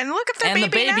Runaway, and look at their baby now.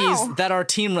 And the babies that are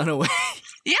Team Runaway.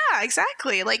 Yeah,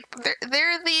 exactly. Like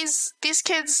they're these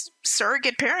kids'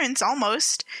 surrogate parents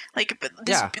almost. Like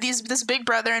this big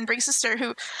brother and big sister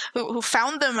who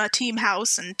found them a team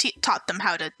house and taught them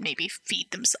how to maybe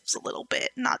feed themselves a little bit,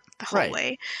 not the whole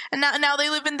way. And now they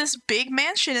live in this big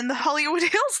mansion in the Hollywood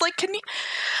Hills. Like, can you?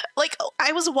 Like,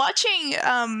 I was watching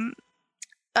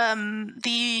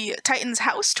the Titans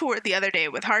house tour the other day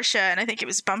with Harsha, and I think it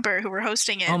was Bumper who were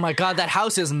hosting it. Oh my god, that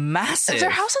house is massive.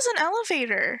 Their house has an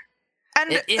elevator.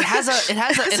 And it has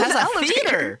a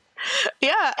theater.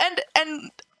 Yeah, and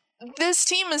this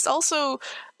team is also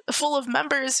full of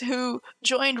members who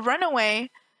joined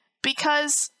Runaway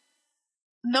because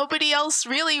nobody else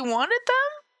really wanted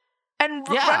them. And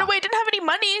Runaway didn't have any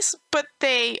monies, but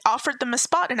they offered them a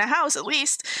spot in a house at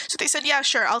least. So they said, yeah,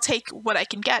 sure, I'll take what I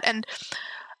can get. And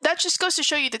that just goes to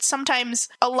show you that sometimes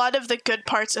a lot of the good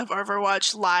parts of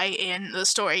Overwatch lie in the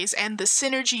stories and the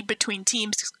synergy between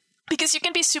teams. Because you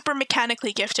can be super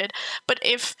mechanically gifted, but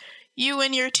if you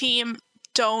and your team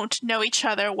don't know each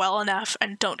other well enough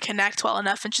and don't connect well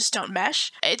enough and just don't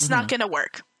mesh, it's not going to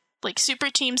work. Like, super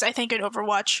teams, I think, in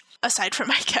Overwatch, aside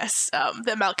from, I guess,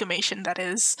 the amalgamation that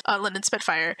is London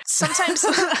Spitfire, sometimes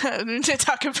to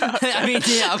talk about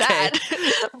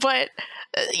that. But,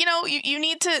 you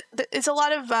need to... It's a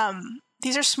lot of...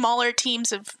 these are smaller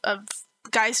teams of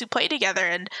guys who play together,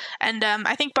 and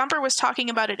I think Bumper was talking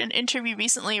about it in an interview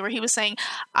recently where he was saying,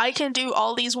 I can do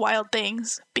all these wild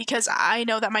things because I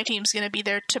know that my team's going to be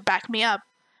there to back me up.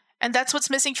 And that's what's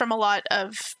missing from a lot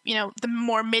of, the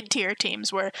more mid-tier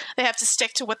teams, where they have to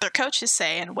stick to what their coaches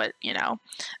say and what,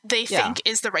 they think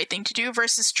is the right thing to do,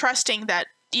 versus trusting that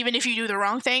even if you do the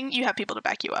wrong thing, you have people to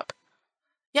back you up.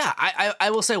 Yeah, I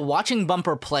will say, watching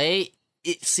Bumper play,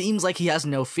 it seems like he has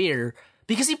no fear.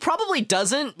 Because he probably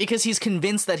doesn't, because he's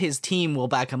convinced that his team will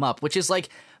back him up, which is like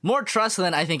more trust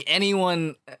than I think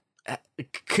anyone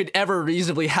could ever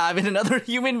reasonably have in another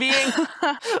human being.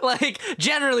 Like,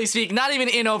 generally speaking, not even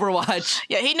in Overwatch.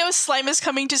 Yeah, he knows Slime is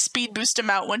coming to speed boost him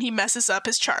out when he messes up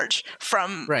his charge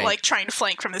from like trying to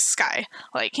flank from the sky.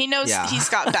 Like, he knows he's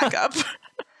got backup.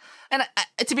 And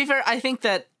to be fair, I think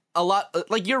that a lot,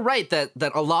 like, you're right that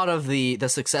a lot of the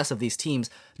success of these teams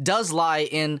does lie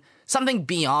in something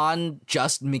beyond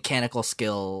just mechanical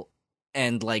skill,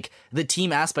 and like the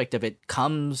team aspect of it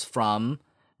comes from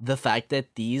the fact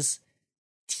that these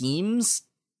teams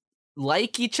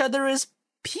like each other as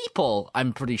people,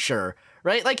 I'm pretty sure,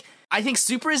 right? Like, I think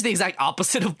Super is the exact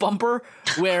opposite of Bumper,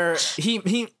 where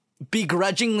he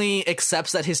begrudgingly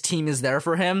accepts that his team is there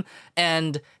for him,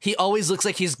 and he always looks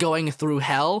like he's going through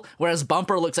hell, whereas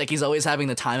Bumper looks like he's always having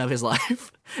the time of his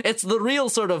life. It's the real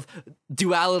sort of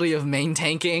duality of main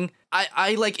tanking.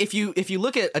 I like, if you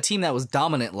look at a team that was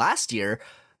dominant last year,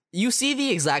 you see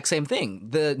the exact same thing.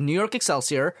 The New York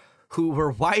Excelsior, who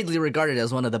were widely regarded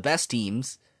as one of the best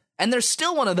teams, and they're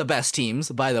still one of the best teams,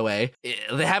 by the way.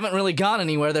 They haven't really gone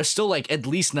anywhere. They're still, like, at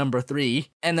least number 3,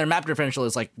 and their map differential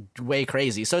is, like, way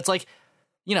crazy. So it's like,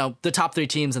 the top 3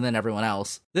 teams and then everyone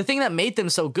else. The thing that made them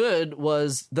so good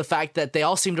was the fact that they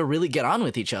all seemed to really get on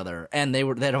with each other, and they'd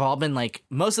have all been, like,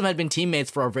 most of them had been teammates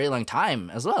for a very long time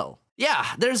as well. Yeah,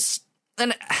 there's...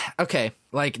 And okay,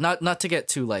 like not to get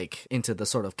too like into the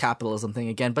sort of capitalism thing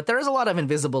again, but there is a lot of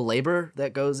invisible labor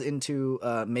that goes into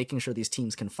making sure these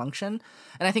teams can function.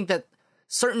 And I think that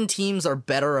certain teams are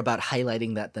better about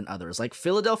highlighting that than others. Like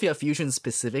Philadelphia Fusion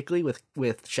specifically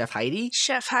with Chef Heidi.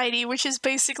 Chef Heidi, which is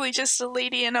basically just a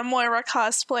lady in a Moira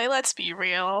cosplay, let's be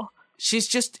real. She's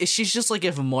just like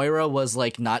if Moira was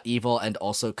like not evil and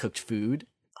also cooked food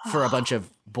for a bunch of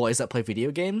boys that play video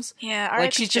games. Yeah,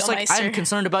 like she's just like, I'm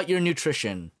concerned about your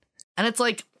nutrition. And it's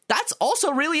like, that's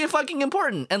also really fucking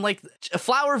important. And like a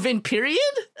flower vin period?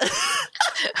 Like,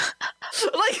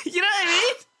 you know what I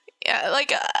mean? Yeah,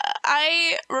 like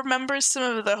I remember some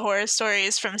of the horror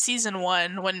stories from season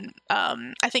 1 when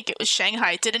I think it was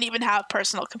Shanghai didn't even have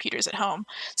personal computers at home,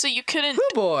 so you couldn't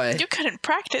you couldn't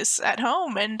practice at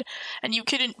home, and you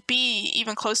couldn't be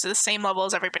even close to the same level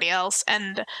as everybody else.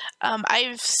 And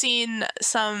I've seen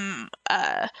some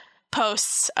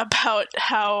posts about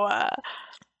how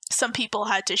some people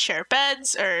had to share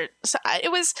beds, or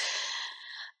it was.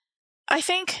 I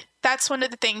think that's one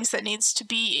of the things that needs to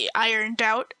be ironed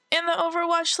out in the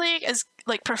Overwatch League, as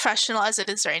like professional as it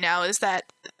is right now, is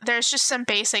that there's just some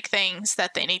basic things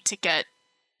that they need to get,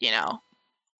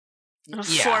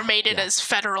 formatted as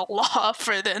federal law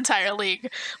for the entire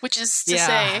league, which is to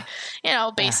say,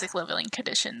 basic living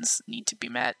conditions need to be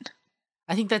met.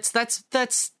 I think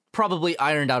that's probably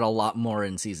ironed out a lot more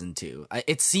in season 2.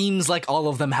 It seems like all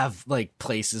of them have like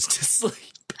places to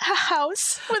sleep. A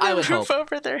house with a roof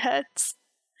over their heads.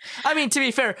 I mean, to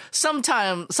be fair,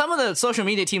 sometimes some of the social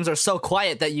media teams are so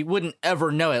quiet that you wouldn't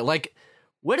ever know it. Like,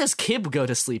 where does Kib go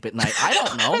to sleep at night? I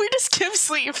don't know. Where does Kib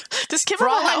sleep? Does Kib For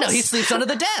have a all house? I know, he sleeps under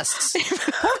the desks.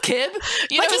 Poor Kib.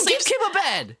 Give Kib a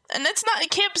bed. And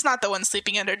Kib's not the one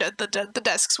sleeping under the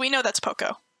desks. We know that's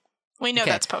Poco. We know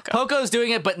that's Poco. Poco's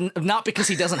doing it, but not because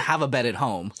he doesn't have a bed at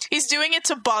home. He's doing it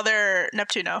to bother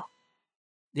Neptuno.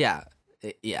 Yeah.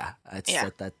 Yeah,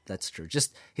 that's true.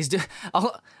 Just he's doing.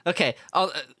 I'll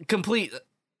complete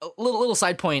a little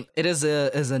side point. It is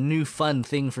a new fun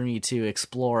thing for me to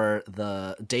explore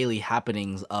the daily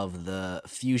happenings of the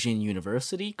Fusion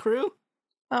University crew.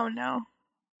 Oh no,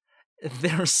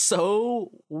 they're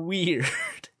so weird.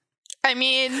 I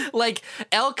mean, like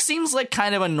Elk seems like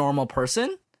kind of a normal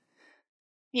person.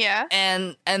 Yeah,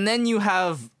 and then you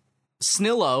have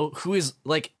Snillo, who is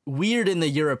like weird in the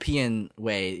European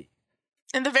way.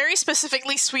 In the very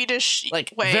specifically Swedish way.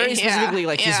 Very specifically,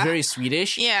 he's very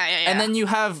Swedish. Yeah. And then you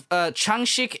have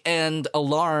Changshik and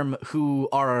Alarm, who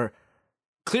are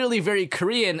clearly very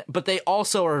Korean, but they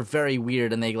also are very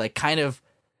weird, and they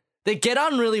they get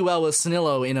on really well with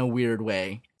Snillo in a weird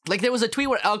way. Like, there was a tweet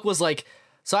where Elk was like,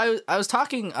 so I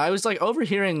was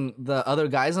overhearing the other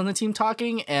guys on the team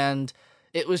talking, and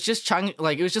it was just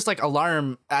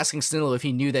Alarm asking Snillo if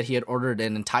he knew that he had ordered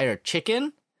an entire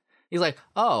chicken. He's like,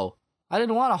 oh, I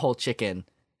didn't want a whole chicken. And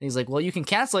he's like, well, you can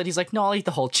cancel it. He's like, no, I'll eat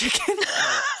the whole chicken.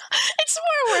 It's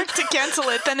more work to cancel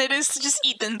it than it is to just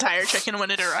eat the entire chicken when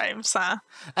it arrives, huh?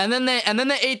 And then they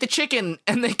ate the chicken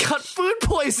and they got food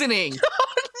poisoning.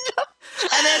 Oh, no.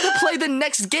 And they had to play the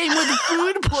next game with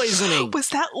food poisoning. Was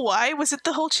that why? Was it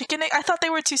the whole chicken? I thought they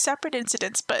were two separate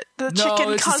incidents, but the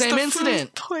chicken caused the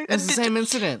incident. It's the same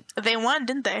incident. They won,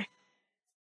 didn't they?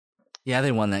 Yeah,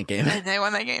 they won that game. They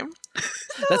won that game.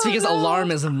 That's because Alarm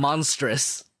is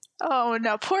monstrous. Oh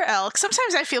no, poor Elk.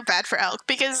 Sometimes I feel bad for Elk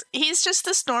because he's just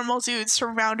this normal dude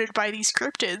surrounded by these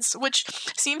cryptids, which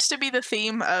seems to be the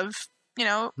theme of,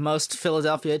 most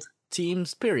Philadelphia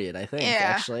teams, period, I think,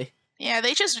 actually. Yeah,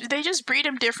 they just breed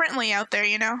him differently out there,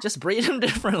 Just breed him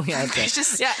differently out there.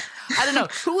 Yeah, I don't know.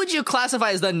 Who would you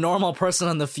classify as the normal person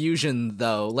on the Fusion,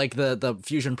 though? Like the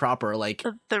Fusion proper, like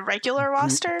the regular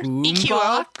roster?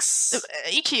 EQO?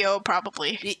 EQO,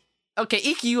 probably. Okay,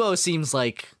 EQO seems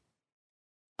like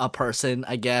a person,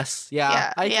 I guess.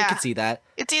 Yeah, I could see that.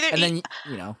 It's either... And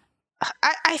then,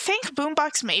 I think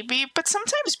Boombox maybe, but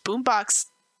sometimes Boombox...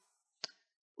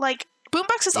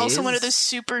 Boombox is also one of those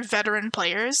super veteran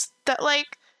players that,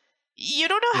 you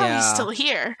don't know how he's still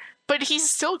here, but he's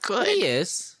still good. He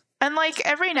is. And,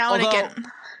 every now and again...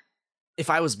 If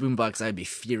I was Boombox, I'd be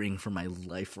fearing for my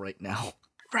life right now.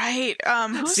 Right.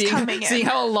 Who's coming in? Seeing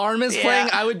how Alarm is playing,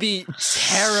 I would be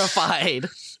terrified.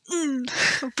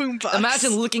 Boombox.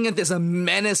 Imagine looking at this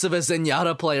menace of a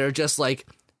Zenyatta player just,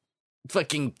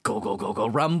 fucking go,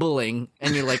 rumbling,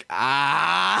 and you're like,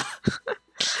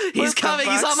 he's coming,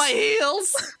 he's on my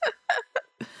heels!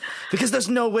 Because there's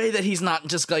no way that he's not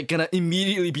just, gonna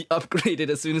immediately be upgraded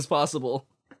as soon as possible.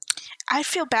 I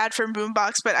feel bad for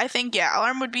Boombox, but I think,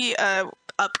 Alarm would be a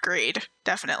upgrade,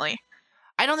 definitely.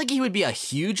 I don't think he would be a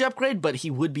huge upgrade, but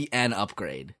he would be an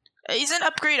upgrade. He's an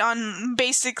upgrade on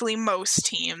basically most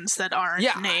teams that aren't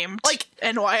named like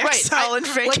NYXL in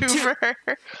Vancouver.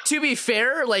 Like, to be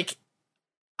fair, like,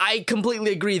 I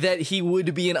completely agree that he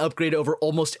would be an upgrade over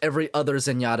almost every other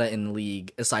Zenyatta in the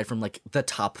league, aside from, like, the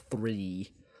top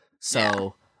 3.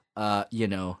 So, you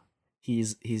know,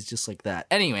 he's just like that.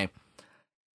 Anyway,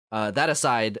 that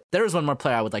aside, there is one more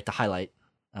player I would like to highlight,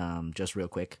 just real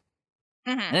quick.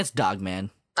 And it's Dogman.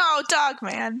 Oh,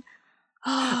 Dogman.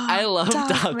 I love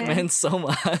Dogman so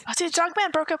much. Oh, dude,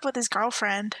 Dogman broke up with his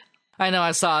girlfriend. I know,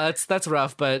 I saw. That's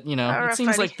rough, but, you know, it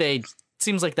seems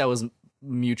like that was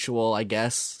mutual, I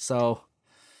guess. So,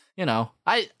 you know,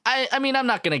 I mean, I'm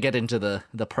not gonna get into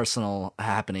the personal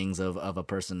happenings of a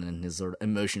person and his sort of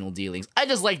emotional dealings. I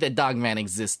just like that Dogman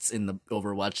exists in the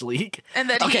Overwatch League. And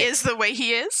that he is the way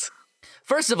he is?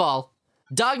 First of all,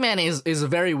 Dogman is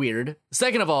very weird.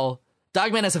 Second of all,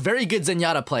 Dogman is a very good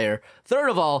Zenyatta player. Third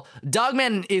of all,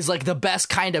 Dogman is, like, the best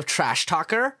kind of trash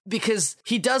talker because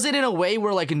he does it in a way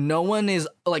where, like, no one is,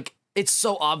 like, it's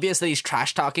so obvious that he's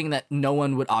trash talking that no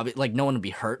one would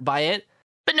be hurt by it.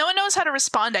 But no one knows how to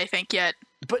respond, I think, yet.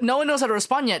 But no one knows how to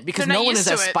respond yet because no one is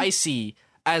as spicy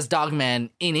as Dogman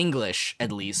in English,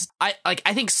 at least. I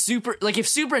think if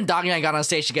Super and Dogman got on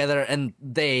stage together and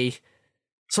they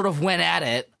sort of went at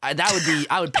it,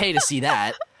 I would pay to see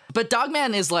that. But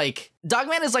Dogman is like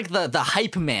the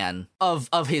hype man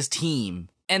of his team.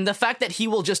 And the fact that he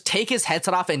will just take his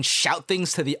headset off and shout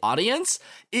things to the audience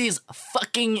is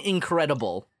fucking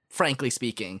incredible, frankly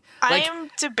speaking. Like, I am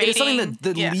debating... It's something that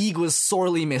the league was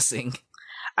sorely missing.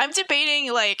 I'm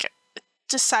debating, like,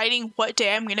 deciding what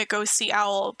day I'm going to go see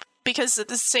Owl, because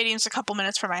the stadium's a couple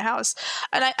minutes from my house.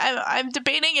 And I'm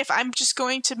debating if I'm just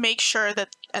going to make sure that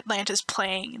Atlanta's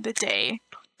playing the day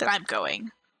that I'm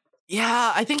going.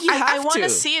 Yeah, I think you have to. I want to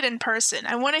see it in person.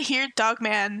 I want to hear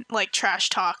Dogman, like, trash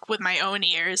talk with my own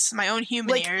ears, my own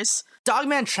human ears.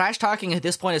 Dogman trash talking at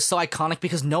this point is so iconic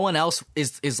because no one else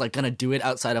is like going to do it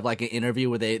outside of, like, an interview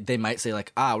where they might say,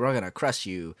 like, we're going to crush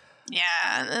you.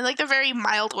 Yeah, like the very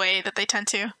mild way that they tend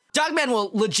to. Dogman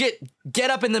will legit get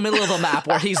up in the middle of a map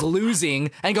where he's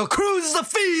losing and go, "Cruise the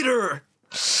feeder!"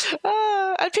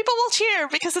 And people will cheer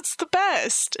because it's the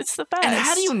best. It's the best. And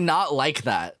how do you not like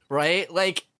that, right?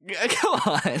 Like, come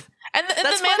on. And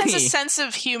the man has a sense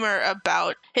of humor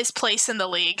about his place in the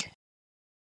league.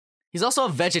 He's also a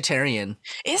vegetarian.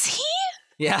 Is he?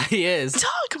 Yeah, he is.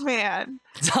 Dogman,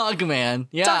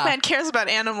 yeah. Dogman cares about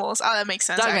animals. Oh, that makes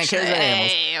sense, Dogman cares about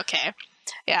animals. Hey, okay.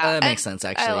 Yeah. That makes sense,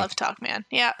 actually. I love Dogman.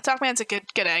 Yeah, Dogman's a good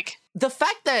egg. The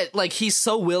fact that, like, he's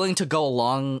so willing to go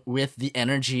along with the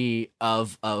energy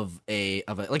of a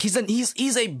like,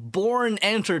 he's a born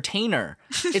entertainer.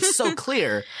 It's so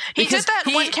clear. He did that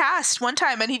one cast one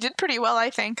time and he did pretty well, I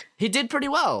think. He did pretty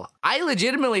well. I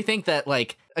legitimately think that,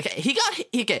 like,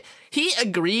 he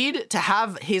agreed to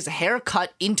have his hair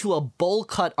cut into a bowl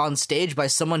cut on stage by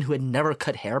someone who had never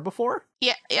cut hair before.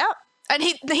 Yeah. And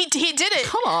he did it.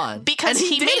 Come on. Because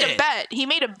he made a bet. He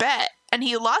made a bet and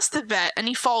he lost the bet and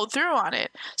he followed through on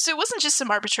it. So it wasn't just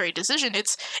some arbitrary decision.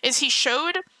 Is he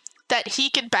showed that he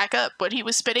could back up what he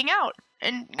was spitting out.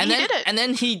 And he did it. And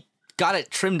then he got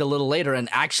it trimmed a little later and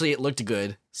actually it looked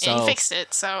good. So he fixed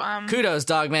it. So kudos,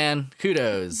 Dogman.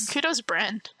 Kudos. Kudos,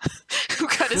 Bren, who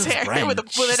cut his hair with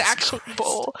an actual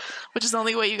bowl, which is the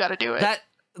only way you got to do it.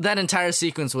 That entire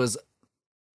sequence was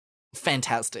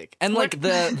fantastic. And like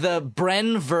the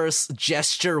Bren versus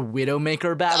Gesture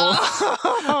Widowmaker battle.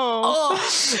 Oh,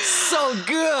 so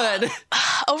good.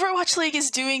 Overwatch League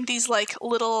is doing these like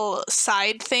little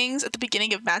side things at the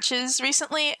beginning of matches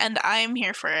recently, and I'm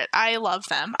here for it. I love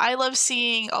them. I love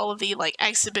seeing all of the like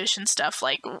exhibition stuff,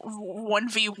 like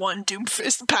 1v1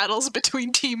 Doomfist battles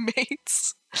between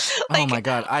teammates. Like, oh my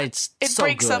god, it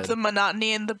breaks up the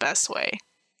monotony in the best way.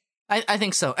 I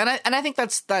think so, and I think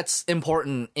that's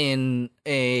important in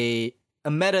a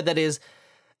meta that is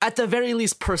at the very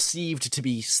least perceived to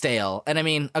be stale. And I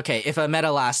mean, okay, if a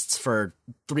meta lasts for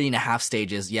 3.5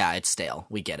 stages, yeah, it's stale.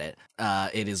 We get it.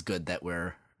 It is good that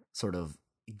we're sort of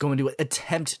going to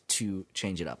attempt to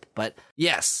change it up. But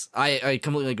yes, I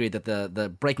completely agree that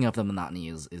the breaking up the monotony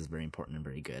is very important and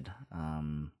very good.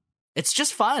 It's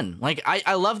just fun. Like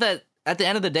I love that at the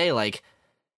end of the day, like.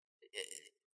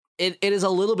 It is a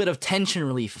little bit of tension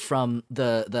relief from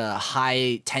the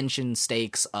high tension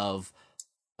stakes of,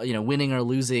 you know, winning or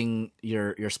losing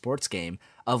your sports game.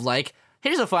 Of like,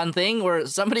 here's a fun thing where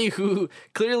somebody who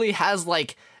clearly has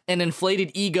like an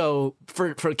inflated ego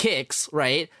for kicks,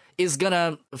 right, is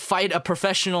gonna fight a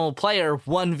professional player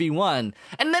 1v1,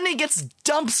 and then he gets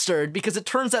dumpstered because it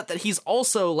turns out that he's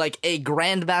also like a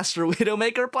Grandmaster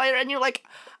Widowmaker player, and you're like,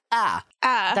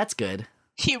 that's good.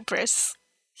 Hubris.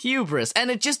 hubris. And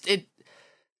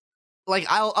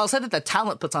I'll say that the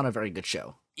talent puts on a very good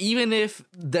show. Even if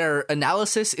their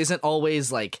analysis isn't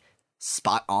always like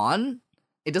spot on,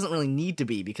 it doesn't really need to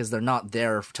be because they're not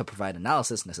there to provide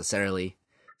analysis necessarily.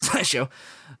 It's my show.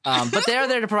 But they're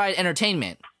there to provide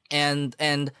entertainment. And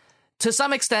to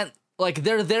some extent, like,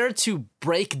 they're there to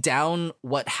break down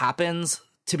what happens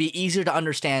to be easier to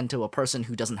understand to a person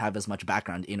who doesn't have as much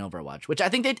background in Overwatch, which I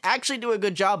think they actually do a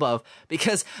good job of,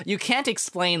 because you can't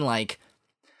explain, like,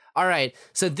 all right,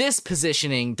 so this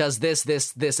positioning does this,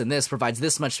 and this, provides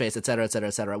this much space, et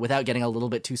cetera, without getting a little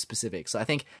bit too specific. So I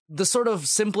think the sort of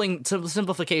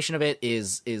simplification of it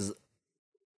is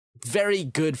very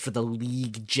good for the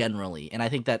league generally. And I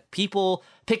think that people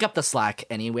pick up the slack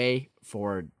anyway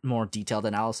for more detailed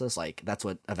analysis. Like, that's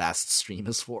what Avast's stream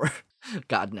is for.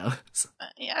 God knows.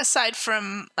 Yeah, aside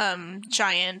from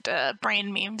giant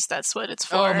brain memes, that's what it's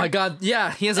for. Oh my god,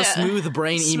 yeah, he has a smooth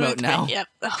brain emote now. Yep,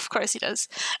 of course he does.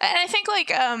 And I think,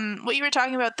 like, what you were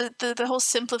talking about, the whole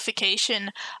simplification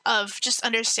of just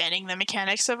understanding the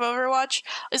mechanics of Overwatch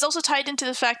is also tied into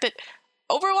the fact that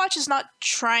Overwatch is not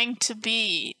trying to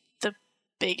be the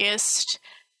biggest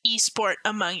esport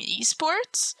among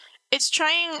esports. It's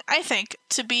trying, I think,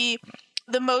 to be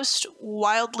the most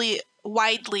widely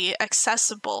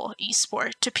accessible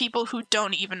esport to people who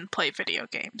don't even play video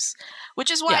games, which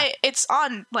is why it's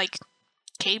on, like,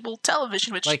 cable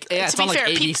television, which, like, it's on, like,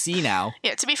 ABC now.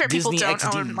 Yeah, to be fair, Disney people don't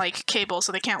XD. own, like, cable,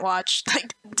 so they can't watch,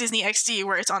 like, Disney XD,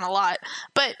 where it's on a lot.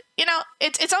 But, you know,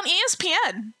 it's on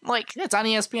ESPN. Like, yeah, it's on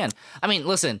ESPN. I mean,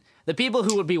 listen, the people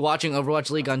who would be watching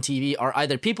Overwatch League on TV are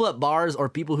either people at bars or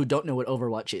people who don't know what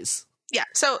Overwatch is. Yeah,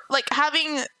 so, like,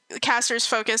 having casters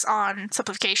focus on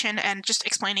simplification and just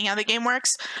explaining how the game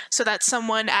works so that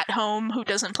someone at home who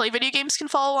doesn't play video games can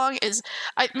follow along is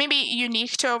maybe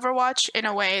unique to Overwatch in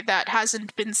a way that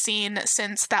hasn't been seen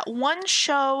since that one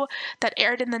show that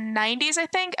aired in the 90s, I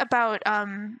think, about,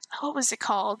 what was it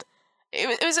called?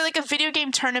 It was like a video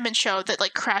game tournament show that,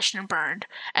 like, crashed and burned,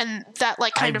 and that,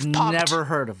 like, kind of popped. I've never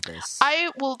heard of this.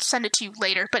 I will send it to you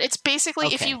later, but it's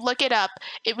basically, if you look it up,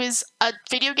 it was a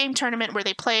video game tournament where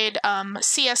they played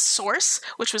CS Source,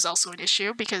 which was also an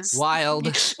issue because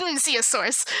wild CS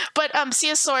Source, but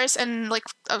CS Source and, like,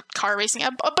 car racing,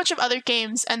 a bunch of other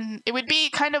games, and it would be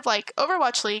kind of like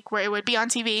Overwatch League where it would be on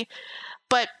TV,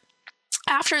 but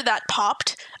after that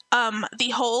popped, the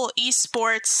whole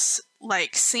esports,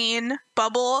 like, scene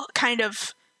bubble kind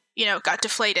of, you know, got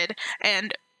deflated,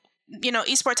 and, you know,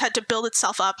 esports had to build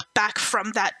itself up back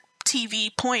from that TV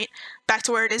point back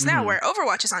to where it is now, where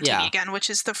Overwatch is on TV again, which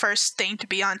is the first thing to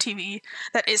be on TV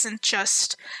that isn't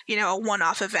just, you know, a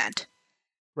one-off event.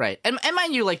 Right. And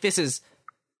mind you, like, this is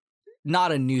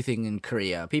not a new thing in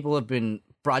Korea. People have been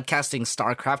broadcasting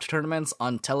StarCraft tournaments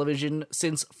on television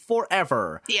since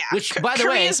forever. Yeah, which, by the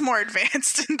way, Korea is more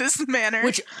advanced in this manner.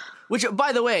 Which,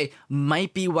 by the way,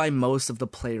 might be why most of the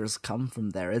players come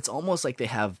from there. It's almost like they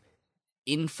have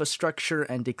infrastructure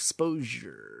and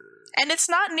exposure. And it's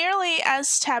not nearly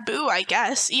as taboo, I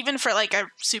guess, even for, like, a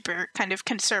super kind of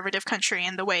conservative country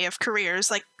in the way of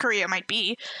careers, like Korea might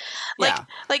be. Like, yeah.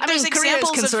 Like, there's Korea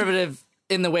examples is conservative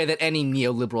in the way that any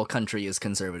neoliberal country is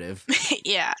conservative.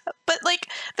 Yeah, but, like,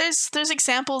 there's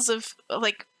examples of,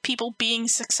 like, people being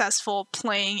successful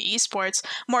playing esports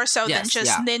more so than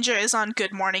just Ninja is on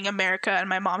Good Morning America and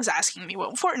my mom's asking me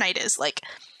what Fortnite is. Like,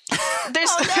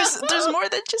 there's more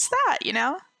than just that, you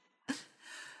know?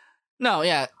 No,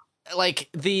 yeah, like,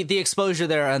 the exposure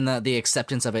there and the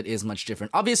acceptance of it is much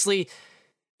different. Obviously,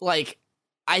 like,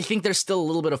 I think there's still a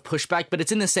little bit of pushback, but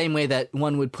it's in the same way that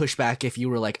one would push back if you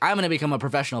were like, I'm going to become a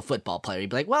professional football player.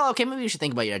 You'd be like, well, okay, maybe you should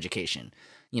think about your education.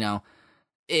 You know,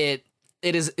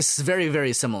 it's very,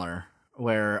 very similar,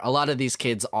 where a lot of these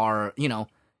kids are, you know,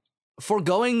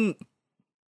 foregoing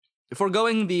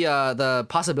the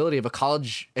possibility of a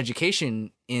college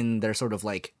education in their sort of,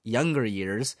 like, younger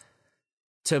years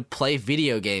to play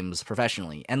video games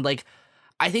professionally. And, like,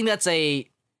 I think that's a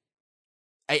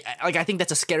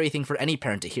scary thing for any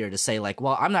parent to hear, to say, like,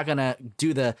 well, I'm not gonna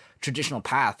do the traditional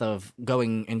path of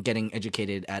going and getting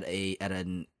educated at a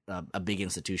big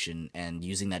institution and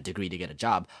using that degree to get a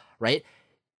job, right?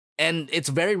 And it's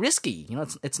very risky. You know,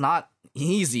 it's not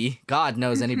easy. God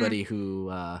knows anybody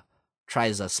who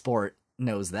tries a sport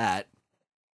knows that.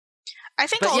 I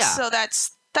think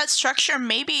that structure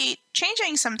maybe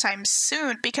changing sometime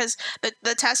soon, because the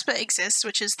TESPA exists,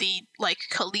 which is the like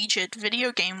collegiate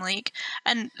video game league,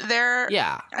 and they're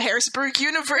Harrisburg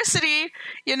University,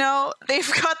 you know,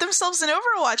 they've got themselves an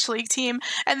Overwatch League team,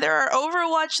 and there are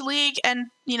Overwatch League and,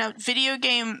 you know, video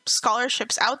game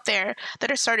scholarships out there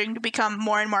that are starting to become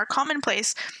more and more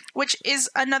commonplace, which is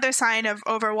another sign of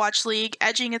Overwatch League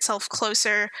edging itself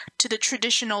closer to the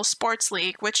traditional sports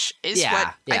league, which is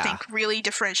what I think really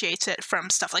differentiates it from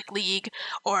stuff like League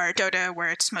or Dota, where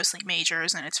it's mostly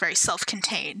majors and it's very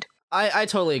self-contained. I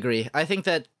totally agree. I think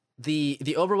that the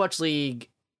Overwatch League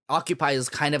occupies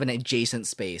kind of an adjacent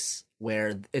space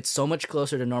where it's so much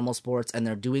closer to normal sports, and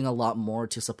they're doing a lot more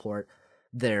to support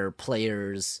their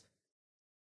players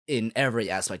in every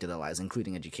aspect of their lives,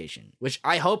 including education, which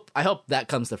I hope that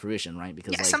comes to fruition, right?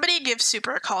 Because like, somebody give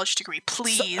Super a college degree,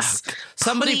 please.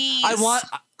 Somebody, please.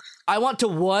 I want to,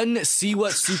 1, see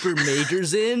what Super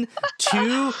majors in,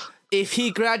 2, if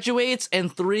he graduates,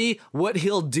 and 3, what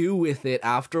he'll do with it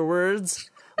afterwards.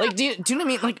 Like, do you know what I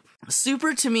mean? Like,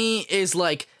 Super to me is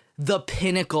like the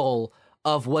pinnacle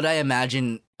of what I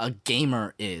imagine a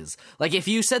gamer is. Like, if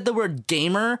you said the word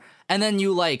gamer and then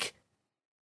you like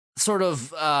sort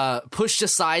of pushed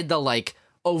aside the like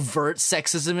overt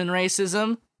sexism and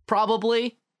racism,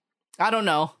 probably. I don't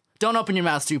know. Don't open your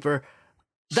mouth, Super.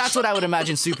 That's what I would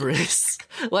imagine Super is.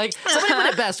 Like, somebody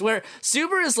put it best, where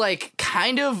Super is like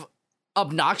kind of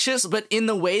obnoxious, but in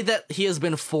the way that he has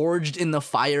been forged in the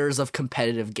fires of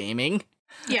competitive gaming.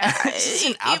 Yeah. It's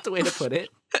an apt way to put it.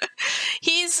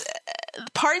 He's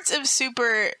parts of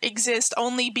Super exist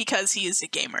only because he is a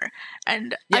gamer,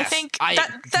 and yes, I think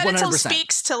that itself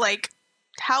speaks to like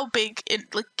how big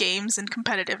like games and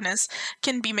competitiveness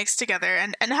can be mixed together,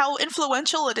 and how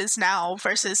influential it is now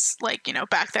versus like, you know,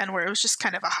 back then where it was just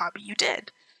kind of a hobby you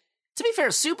did. To be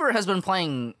fair, Super has been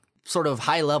playing sort of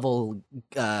high level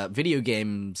video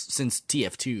games since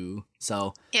TF2,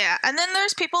 so yeah. And then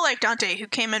there's people like Dante who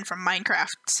came in from Minecraft,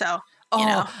 so. You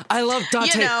know, I love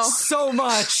Dante so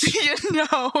much.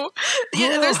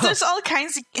 There's all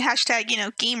kinds of hashtag, you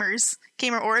know, gamer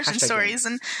origin stories,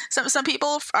 and some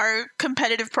people are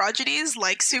competitive prodigies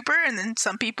like Super, and then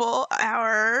some people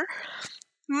are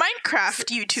Minecraft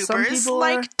YouTubers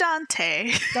like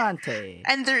Dante,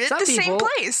 and they're at the same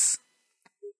place.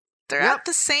 They're at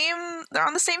the same. They're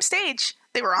on the same stage.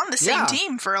 They were on the same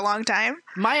team for a long time.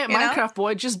 Minecraft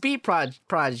boy just beat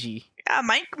Prodigy. Yeah,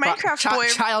 Minecraft boy,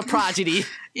 child prodigy.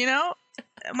 You know,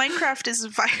 Minecraft is a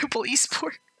viable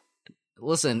esport.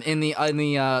 Listen, in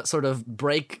the sort of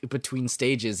break between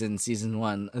stages in season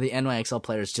 1, the NYXL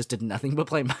players just did nothing but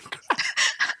play Minecraft.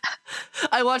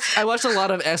 I watched a lot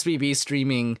of SBB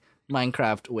streaming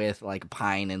Minecraft with like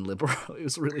Pine and Libero. It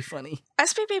was really funny.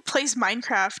 SBB plays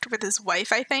Minecraft with his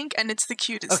wife, I think, and it's the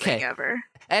cutest thing ever.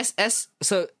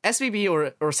 So SBB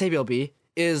or Sabiel B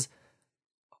is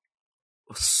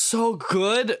so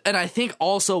good, and I think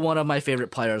also one of my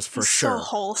favorite players for sure. So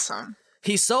wholesome.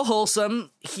 He's so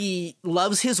wholesome. He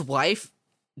loves his wife.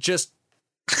 He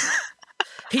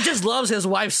just loves his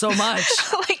wife so much.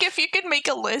 Like, if you could make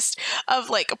a list of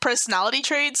like personality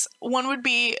traits, one would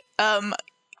be good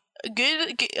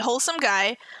wholesome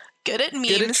guy, good at memes,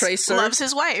 good at Tracer, loves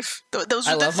his wife. Those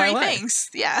are the 3 things.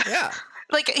 Yeah.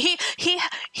 Like he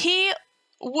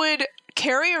would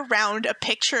carry around a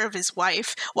picture of his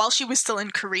wife while she was still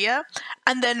in Korea,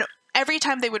 and then every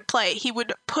time they would play, he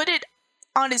would put it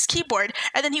on his keyboard,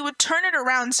 and then he would turn it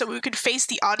around so we could face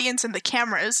the audience and the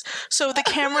cameras, so the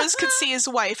cameras could see his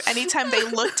wife anytime they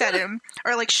looked at him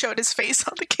or like showed his face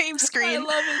on the game screen. I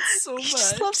love it so much. He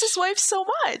just loves his wife so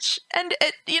much, and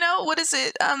it, you know, what is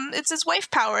it? It's his wife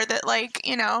power that, like,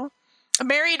 you know, a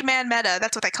married man meta.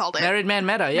 That's what they called it. Married man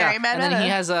meta. Yeah. Married man and meta. then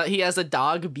he has a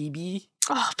dog, BB.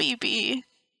 Oh, BB.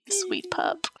 Sweet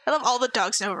pup. I love all the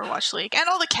dogs in Overwatch League. And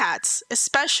all the cats.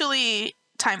 Especially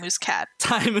Taimu's cat.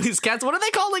 Taimu's cats? What are they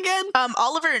called again?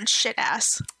 Oliver and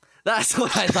Shitass. That's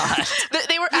what I thought.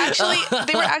 They were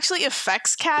actually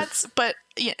effects cats, but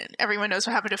yeah, everyone knows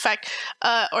what happened to Effect.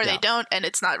 Or they don't, and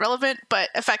it's not relevant, but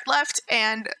Effect left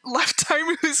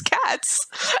Taimu's cats.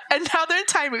 And now they're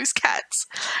Taimu's cats.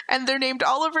 And they're named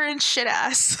Oliver and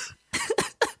Shitass.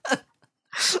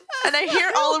 And I hear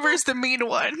Oliver's the mean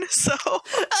one, so.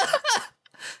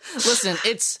 Listen,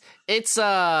 it's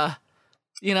an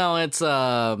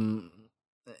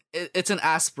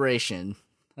aspiration.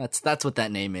 That's what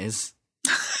that name is.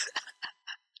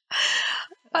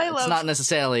 It's not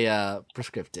necessarily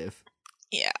prescriptive.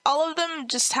 Yeah, all of them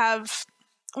just have,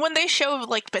 when they show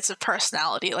like bits of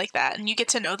personality like that, and you get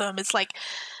to know them, it's like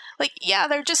yeah,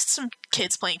 they're just some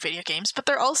kids playing video games, but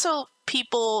they're also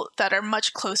people that are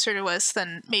much closer to us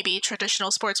than maybe traditional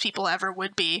sports people ever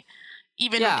would be.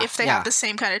 even if they have the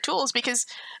same kind of tools, because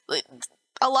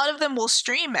a lot of them will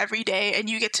stream every day and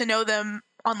you get to know them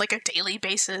on like a daily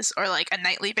basis or like a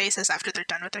nightly basis after they're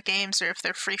done with their games or if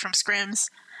they're free from scrims.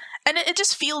 And it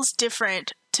just feels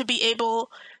different to be able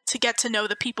to get to know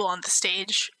the people on the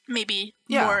stage maybe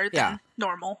more than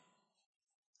normal.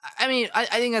 I mean, I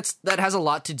think that has a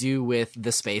lot to do with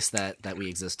the space that we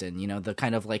exist in. You know, the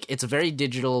kind of like, it's very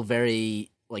digital, very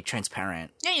like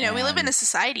transparent. Yeah, you know, we live in a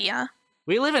society, huh?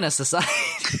 We live in a society.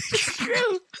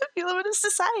 True. We live in a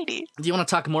society. Do you want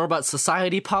to talk more about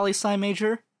society, poli-sci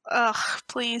major? Ugh,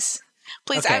 please.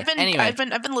 Okay, I've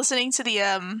been listening to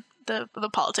the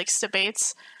politics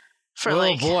debates for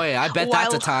boy, I bet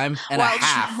that's a time and a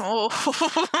half.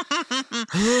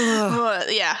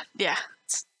 Yeah,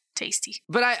 it's tasty.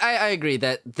 But I agree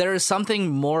that there is something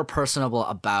more personable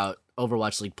about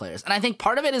Overwatch League players. And I think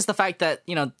part of it is the fact that,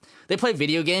 you know, they play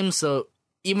video games, so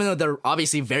even though they're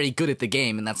obviously very good at the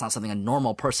game, and that's not something a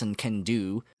normal person can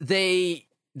do, they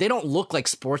don't look like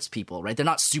sports people, right? They're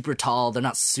not super tall, they're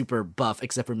not super buff,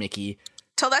 except for Mickey.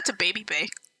 Tell that to Baby Bay.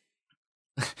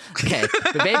 Okay,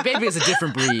 but Baby is a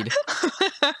different breed.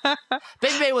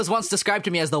 Baby Bay was once described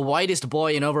to me as the whitest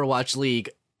boy in Overwatch League,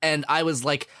 and I was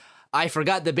like, I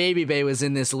forgot that Baby Bay was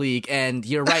in this league, and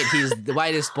you're right, he's the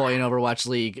whitest boy in Overwatch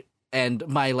League. And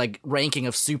my like ranking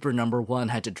of super number 1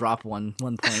 had to drop one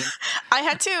point.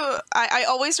 I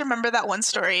always remember that one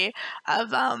story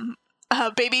of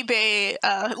Baby Bay,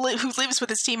 who lives with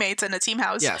his teammates in a team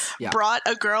house, brought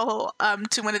a girl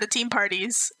to one of the team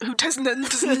parties who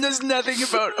knows nothing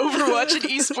about Overwatch and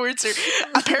esports, or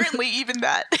apparently even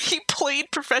that he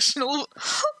played professional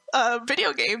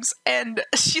video games, and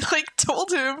she like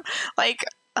told him like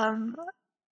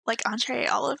Andre,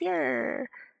 all of your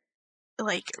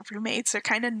like roommates are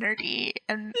kind of nerdy,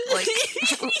 and like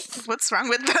what's wrong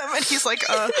with them? And he's like,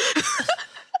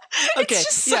 okay,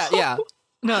 yeah.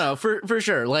 No, for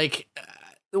sure. Like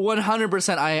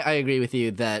 100%, I agree with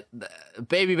you that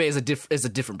Baby Bay is a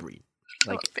different breed.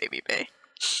 Like Baby Bay.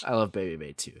 I love Baby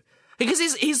Bay too. Because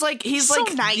he's so like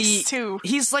nice too.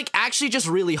 He's like actually just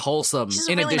really wholesome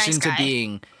in really addition to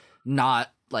being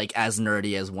not like as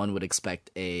nerdy as one would expect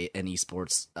an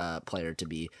esports player to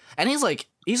be. And he's like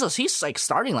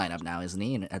starting lineup now, isn't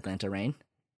he, in Atlanta Reign?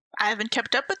 I haven't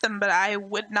kept up with them, but I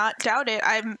would not doubt it.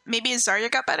 Maybe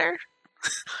Zarya got better.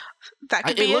 That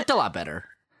could be it. Looked a lot better.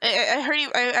 I heard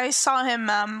I saw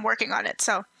him working on it,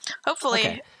 so hopefully.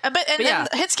 Okay. But then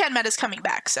Hitscan meta is coming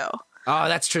back, so. Oh,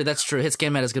 that's true.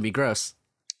 Hitscan meta is gonna be gross.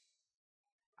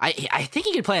 I think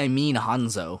he could play a mean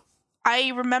Hanzo. I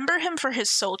remember him for his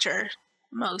soldier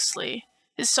mostly.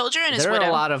 His soldier and his Widow. Widow. There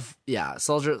are a lot of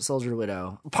soldier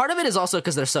Widow. Part of it is also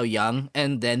because they're so young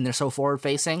and then they're so forward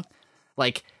facing.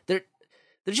 Like they're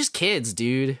just kids,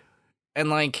 dude, and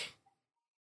like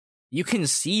you can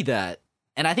see that,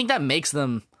 and I think that makes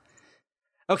them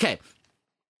okay.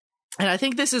 And I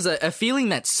think this is a feeling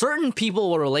that certain people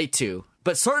will relate to,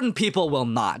 but certain people will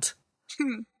not.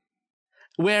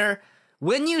 Where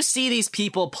when you see these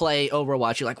people play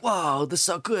Overwatch, you're like, whoa, this is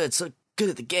so good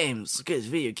at the game, so good at the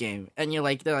video game. And they're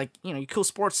like, you know, you're cool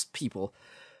sports people.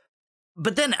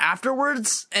 But then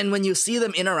afterwards, and when you see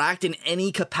them interact in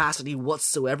any capacity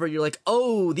whatsoever, you're like,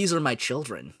 oh, these are my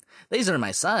children. These are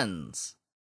my sons.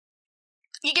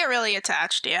 You get really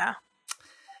attached, yeah.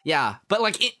 Yeah, but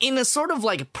like in a sort of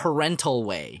like parental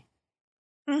way,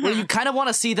 where you kind of want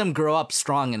to see them grow up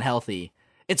strong and healthy.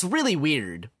 It's really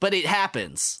weird, but it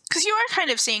happens. Because you are kind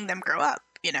of seeing them grow up,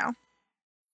 you know?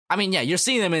 I mean, yeah, you're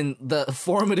seeing them in the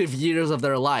formative years of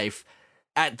their life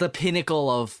at the pinnacle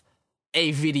of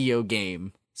a video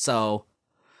game. So,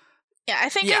 yeah, I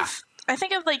think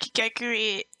of like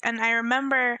Geguri, and I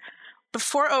remember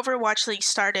before Overwatch League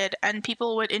started, and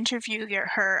people would interview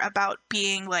her about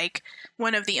being like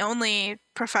one of the only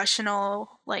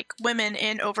professional like women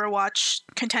in Overwatch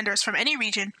contenders from any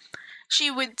region.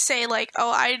 She would say like,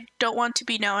 oh, I don't want to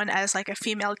be known as like a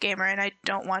female gamer, and I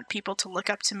don't want people to look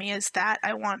up to me as that. I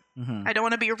don't want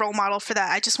to be a role model for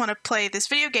that. I just want to play this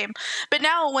video game. But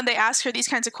now when they ask her these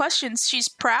kinds of questions, she's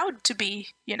proud to be,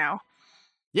 you know.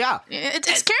 Yeah.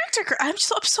 It's character. I'm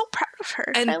so proud of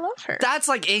her. And I love her. That's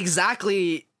like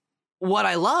exactly what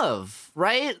I love,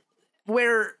 right?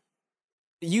 Where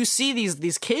you see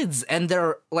these kids and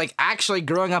they're like actually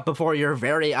growing up before your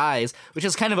very eyes, which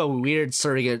is kind of a weird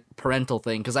surrogate parental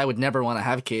thing because I would never want to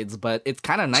have kids, but it's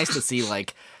kind of nice to see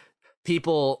like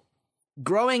people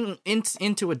growing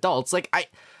into adults. Like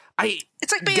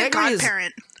it's like being a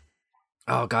godparent.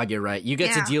 Oh God, you're right. You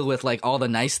get to deal with like all the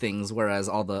nice things, whereas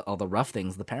all the rough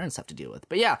things the parents have to deal with.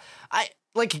 But yeah, I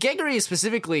like Geguri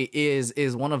specifically is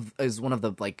one of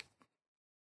the like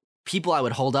people I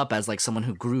would hold up as like someone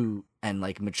who grew and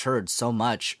like matured so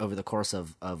much over the course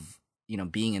of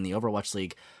being in the Overwatch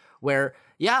League, where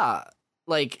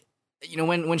like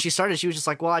when she started, she was just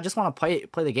like, well, I just want to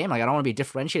play the game. Like I don't want to be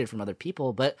differentiated from other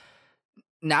people. But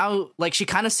now like she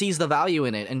kind of sees the value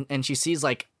in it, and she sees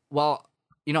like, well,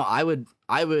 I would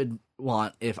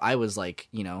want, if I was like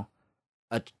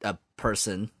a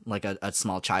person, like a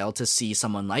small child, to see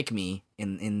someone like me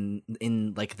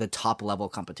in like the top level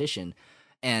competition.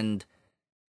 And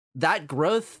that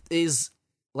growth is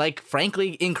like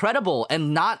frankly incredible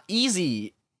and not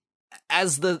easy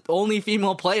as the only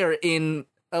female player in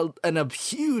a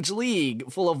huge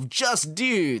league full of just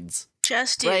dudes.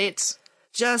 Right?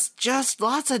 Just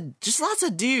lots of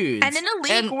dudes. And in a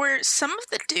league where some of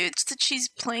the dudes that she's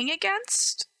playing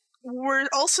against were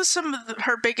also some of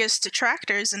her biggest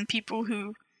detractors and people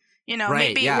who,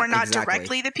 maybe were not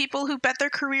directly the people who bet their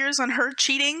careers on her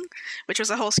cheating, which was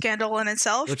a whole scandal in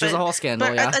itself.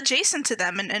 But adjacent to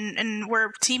them and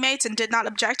were teammates and did not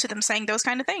object to them saying those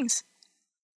kind of things.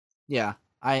 Yeah,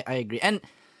 I agree. And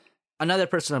another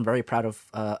person I'm very proud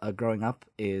of growing up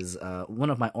is one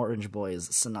of my orange boys,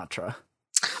 Sinatraa.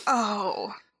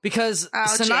 Oh. Because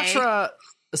Sinatraa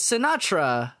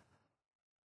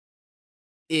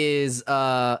is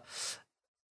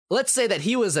let's say that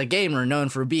he was a gamer known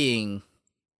for being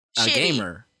a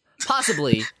gamer,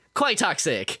 possibly quite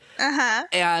toxic.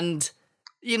 And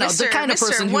the kind of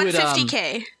person who would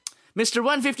Mr.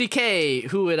 150K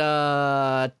who would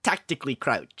tactically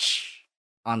crouch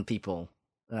on people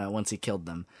once he killed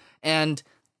them. And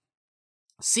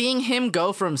seeing him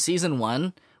go from season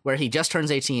 1, where he just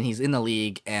turns 18, he's in the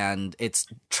league, and it's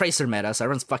Tracer meta, so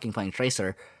everyone's fucking playing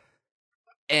Tracer,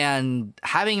 and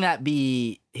having that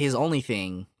be his only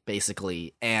thing,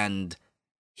 basically, and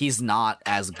he's not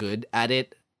as good at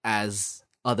it as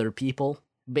other people,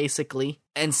 basically,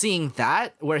 and seeing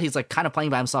that, where he's like kind of playing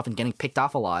by himself and getting picked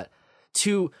off a lot,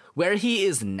 to where he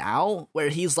is now, where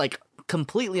he's like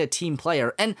completely a team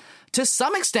player, and to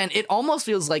some extent, it almost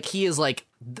feels like he is like...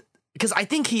 Because I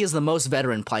think he is the most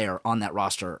veteran player on that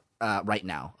roster right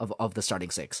now of the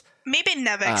starting 6. Maybe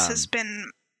Nevix has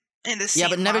been in the scene. Yeah,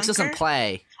 but Nevix doesn't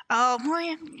play. Oh,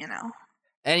 well,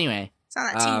 Anyway. It's on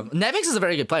that team. Nevix is a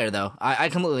very good player, though. I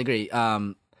completely agree.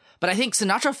 But I think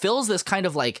Sinatraa fills this kind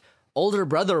of like older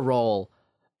brother role,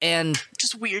 and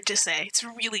just weird to say. It's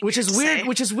really which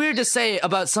is weird to say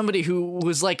about somebody who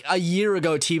was like a year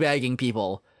ago teabagging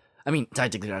people. I mean,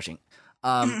 tactically crouching.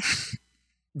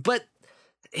 But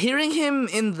hearing him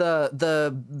in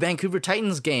the Vancouver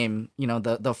Titans game,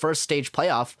 the first stage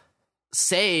playoff,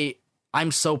 say,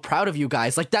 I'm so proud of you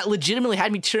guys, like that legitimately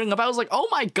had me cheering up. I was like, oh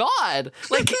my god,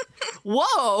 like,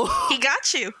 whoa. He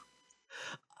got you.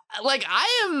 Like,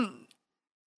 I am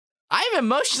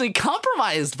emotionally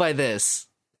compromised by this.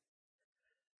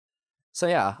 So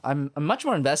yeah, I'm much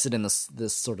more invested in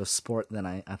this sort of sport than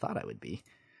I thought I would be.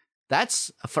 That's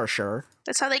for sure.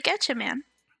 That's how they get you, man.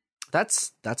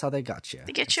 That's how they got you.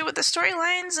 They get you with the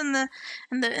storylines and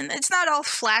it's not all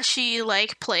flashy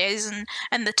like plays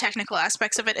and the technical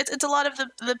aspects of it. It's a lot of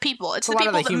the people. It's the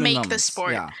people that make moments. The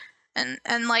sport. Yeah.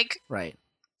 And like, right.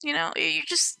 You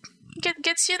just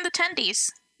gets you in the tendies.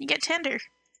 You get tender.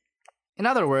 In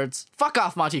other words, fuck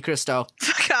off, Monte Cristo.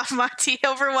 Fuck off, Monty.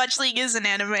 Overwatch League is an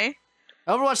anime.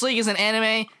 Overwatch League is an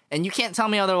anime, and you can't tell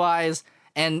me otherwise.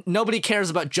 And nobody cares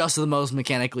about just the most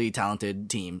mechanically talented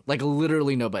team. Like,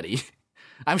 literally nobody.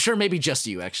 I'm sure maybe just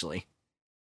you, actually.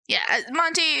 Yeah,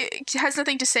 Monty has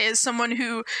nothing to say as someone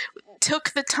who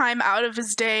took the time out of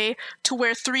his day to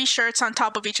wear 3 shirts on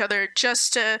top of each other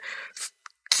just to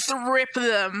thrip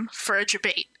them for a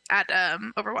debate at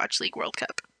Overwatch League World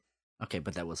Cup. Okay,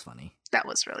 but that was funny. That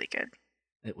was really good.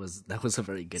 That was a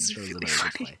very good, really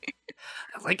good play.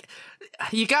 Like,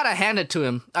 you gotta hand it to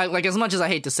him. Like, as much as I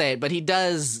hate to say it, but he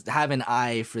does have an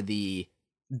eye for the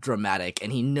dramatic,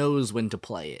 and he knows when to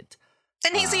play it.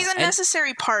 And he's a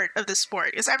necessary part of the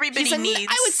sport, because everybody needs...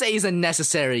 I would say he's a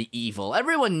necessary evil.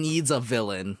 Everyone needs a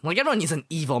villain. Like, everyone needs an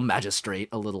evil magistrate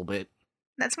a little bit.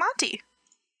 That's Monty.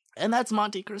 And that's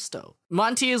Monte Cristo.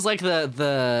 Monty is like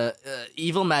the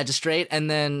evil magistrate, and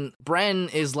then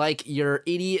Bren is like your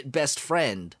idiot best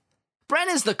friend. Bren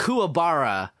is the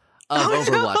Kuwabara of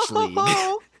Overwatch League.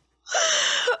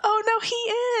 Oh no, he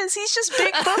is. He's just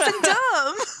big, buff, and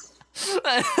dumb.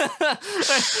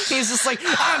 He's just like,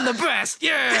 I'm the best,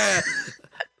 yeah.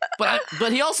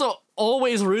 But he also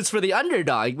always roots for the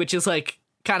underdog, which is like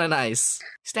kind of nice.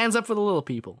 Stands up for the little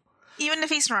people, even if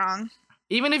he's wrong.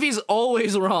 Even if he's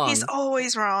always wrong. He's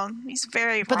always wrong. He's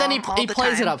very wrong. But then he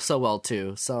plays it up so well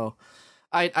too. So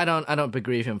I don't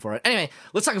begrave him for it. Anyway,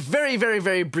 let's talk very, very,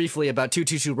 very briefly about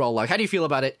 222 Roll Log. How do you feel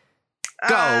about it?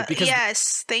 Go, because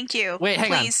yes, thank you. Wait,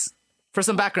 hang on. for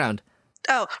some background.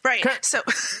 Oh, right.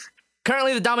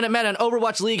 Currently, the dominant meta in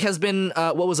Overwatch League has been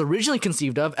what was originally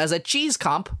conceived of as a cheese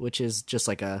comp, which is just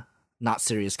like a not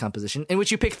serious composition, in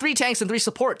which you pick 3 tanks and 3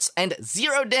 supports and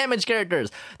 0 damage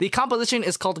characters. The composition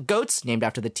is called GOATS, named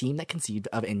after the team that conceived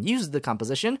of and used the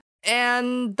composition.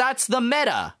 And that's the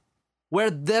meta, where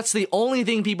that's the only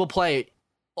thing people play,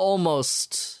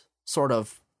 almost, sort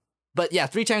of. But yeah,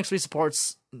 3 tanks, 3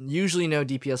 supports, usually no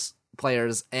DPS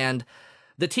players, and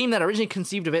the team that originally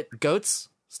conceived of it, GOATS,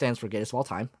 stands for Greatest of All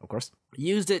Time, of course,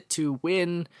 used it to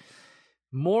win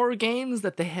more games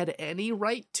that they had any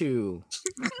right to.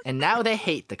 And now they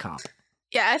hate the comp.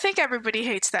 Yeah, I think everybody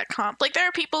hates that comp. Like, there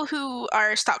are people who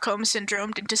are Stockholm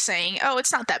syndromed into saying, oh,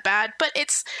 it's not that bad, but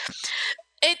it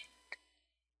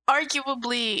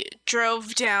arguably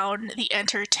drove down the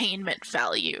entertainment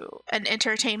value and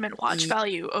entertainment watch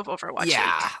value of Overwatch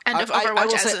League, and of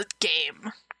Overwatch as a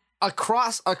game.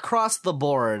 Across the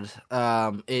board,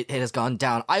 it has gone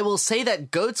down. I will say that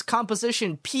GOAT's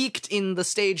composition peaked in the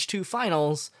Stage 2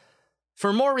 finals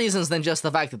for more reasons than just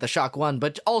the fact that the Shock won,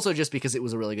 but also just because it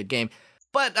was a really good game.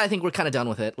 But I think we're kind of done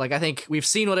with it. Like, I think we've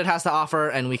seen what it has to offer,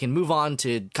 and we can move on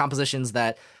to compositions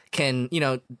that can,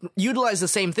 utilize the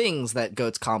same things that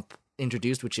GOAT's comp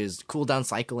introduced, which is cooldown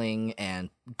cycling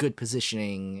and good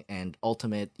positioning and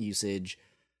ultimate usage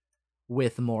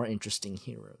with more interesting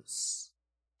heroes.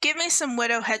 Give me some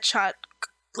Widow headshot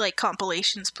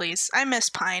compilations, please. I miss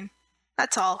Pine.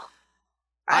 That's all.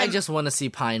 I just want to see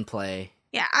Pine play.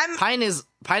 Yeah, Pine is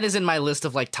in my list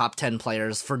of top 10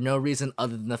 players for no reason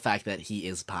other than the fact that he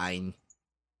is Pine.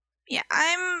 Yeah,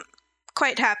 I'm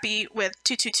quite happy with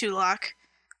 222 lock,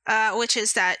 which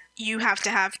is that you have to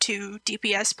have 2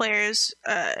 DPS players,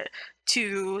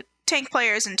 2 tank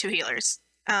players, and 2 healers.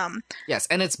 Yes,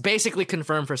 and it's basically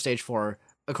confirmed for Stage 4.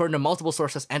 According to multiple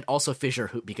sources, and also Fissure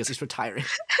Hoop, because he's retiring.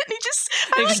 And he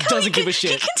just doesn't give a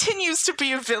shit. He continues to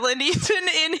be a villain even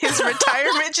in his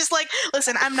retirement. Just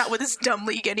listen, I'm not with this dumb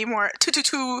league anymore.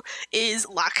 222 is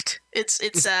locked. It's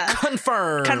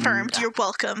confirmed. Confirmed. You're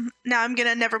welcome. Now I'm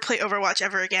gonna never play Overwatch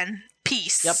ever again.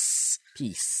 Peace. Yep.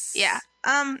 Peace. Yeah.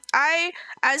 I,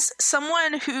 as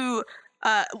someone who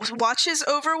watches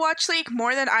Overwatch League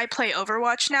more than I play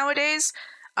Overwatch nowadays,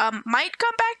 might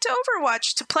come back to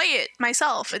Overwatch to play it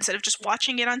myself instead of just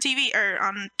watching it on TV or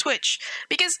on Twitch.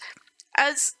 Because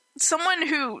as someone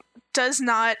who has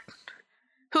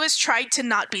tried to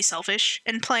not be selfish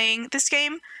in playing this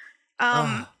game,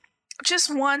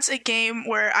 just wants a game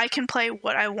where I can play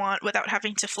what I want without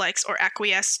having to flex or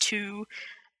acquiesce to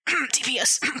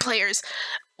DPS players,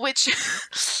 which,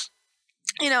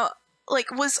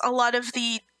 was a lot of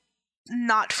the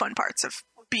not fun parts of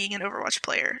being an Overwatch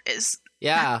player is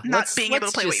not being able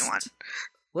to play what you want.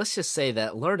 Let's just say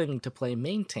that learning to play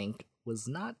main tank was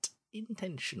not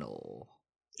intentional.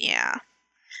 Yeah.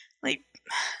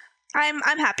 I'm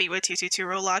happy with 222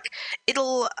 Rolock.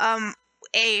 It'll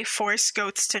force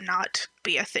GOATs to not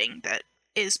be a thing that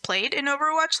is played in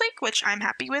Overwatch League, which I'm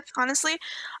happy with, honestly.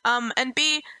 And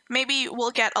B, maybe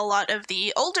we'll get a lot of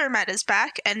the older metas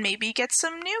back, and maybe get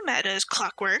some new metas,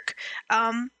 Clockwork,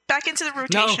 back into the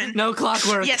rotation. No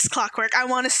Clockwork. Yes, Clockwork. I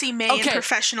want to see Mei in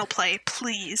professional play,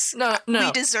 please. No.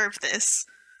 We deserve this.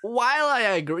 While I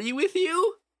agree with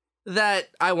you that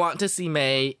I want to see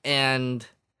Mei and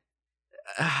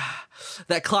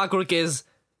that Clockwork is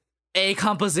a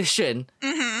composition,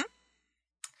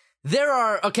 there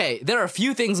are a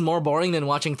few things more boring than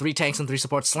watching 3 tanks and 3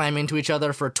 supports slam into each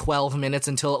other for 12 minutes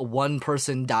until one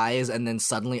person dies and then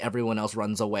suddenly everyone else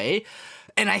runs away.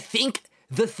 And I think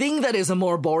the thing that is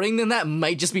more boring than that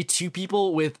might just be 2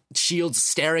 people with shields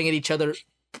staring at each other,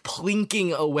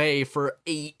 plinking away for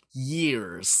 8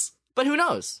 years. But who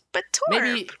knows? But Torb.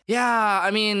 Maybe, yeah,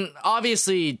 I mean,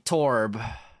 obviously Torb.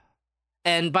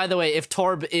 And by the way, if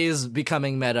Torb is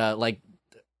becoming meta,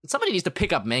 somebody needs to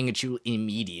pick up Mangachu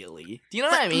immediately. Do you know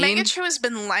what I mean? Mangachu has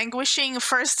been languishing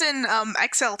first in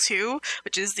XL2,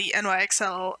 which is the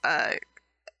NYXL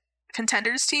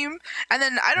contenders team, and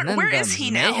then I don't know, where is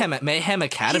he now? Mayhem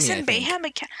Academy. He's in Mayhem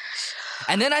Academy.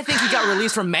 And then I think he got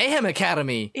released from Mayhem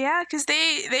Academy. Yeah, because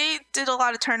they did a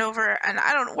lot of turnover, and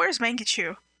I don't know, where's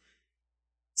Mangachu?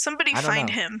 Somebody find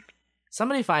him.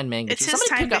 Somebody find Mangachu. It's his Somebody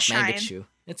time pick to up shine. Mangachu.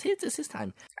 It's his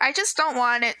time. I just don't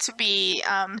want it to be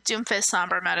Doomfist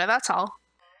Sombra meta, that's all.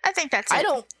 I think that's it.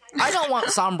 I don't want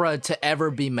Sombra to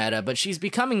ever be meta, but she's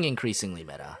becoming increasingly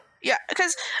meta. Yeah,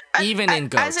 because even in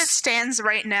GOATS, as it stands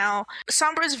right now,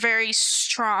 Sombra is very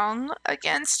strong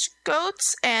against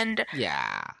GOATs, and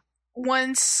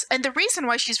the reason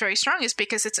why she's very strong is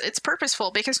because it's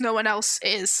purposeful, because no one else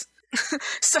is.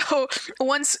 So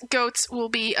once GOATs will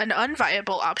be an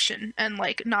unviable option and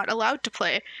not allowed to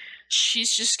play,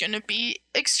 she's just going to be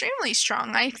extremely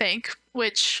strong, I think,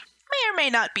 which may or may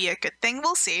not be a good thing.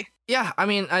 We'll see. Yeah, I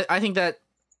mean, I think that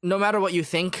no matter what you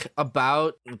think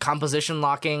about composition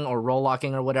locking or role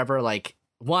locking or whatever, like,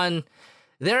 one,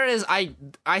 there is, I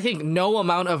think, no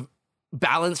amount of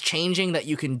balance changing that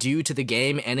you can do to the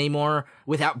game anymore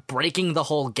without breaking the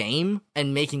whole game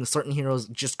and making certain heroes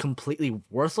just completely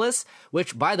worthless,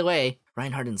 which, by the way,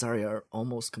 Reinhardt and Zarya are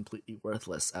almost completely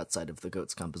worthless outside of the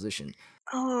GOATS composition.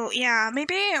 Oh, yeah,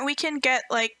 maybe we can get,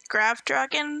 like, Grav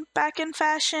Dragon back in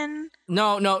fashion.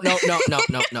 No.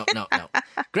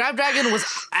 Grav Dragon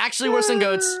was actually worse than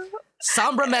GOATS.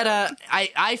 Sombra meta,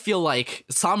 I feel like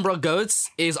Sombra GOATS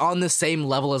is on the same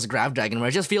level as Grav Dragon, where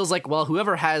it just feels like, well,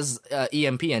 whoever has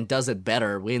EMP and does it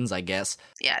better wins, I guess.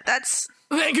 Yeah, that's...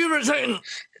 Vancouver Titan!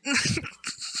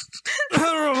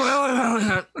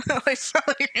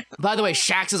 By the way,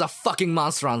 Shaxx is a fucking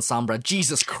monster on Sombra.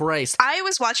 Jesus Christ. I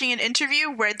was watching an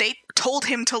interview where they told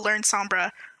him to learn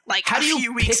Sombra, like, a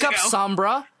few weeks ago. How do you pick up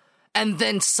Sombra, and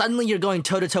then suddenly you're going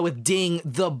toe-to-toe with Ding,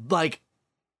 the, like,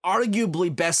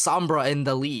 arguably best Sombra in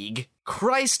the league?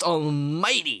 Christ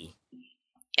almighty.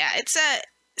 Yeah, it's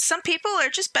some people are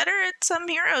just better at some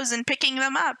heroes and picking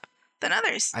them up than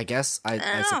others. I guess,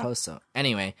 I suppose so.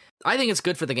 Anyway, I think it's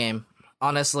good for the game.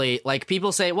 Honestly, like,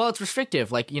 people say, well, it's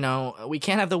restrictive. Like, you know, we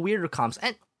can't have the weirder comps.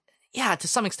 And yeah, to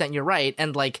some extent, you're right.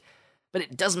 And, like, but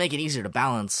it does make it easier to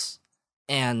balance.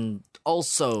 And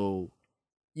also,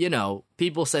 you know,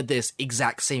 people said this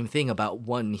exact same thing about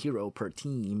one hero per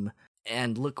team.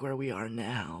 And look where we are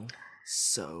now.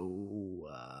 So,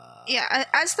 yeah,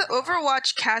 as the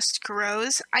Overwatch cast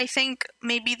grows, I think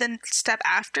maybe the step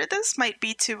after this might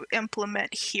be to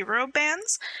implement hero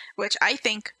bans, which I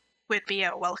think would be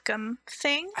a welcome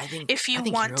thing. I think hero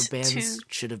bans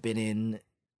should have been in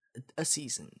a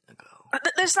season ago.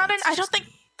 There's not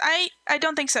I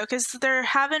don't think so, because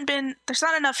there's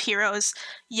not enough heroes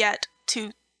yet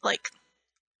to, like,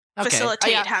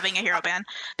 facilitate having a hero ban,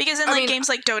 because in games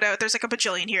like Dota, there's like a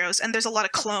bajillion heroes and there's a lot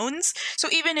of clones, so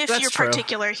even if your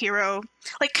particular hero,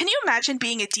 like, can you imagine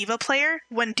being a D.Va player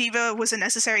when D.Va was a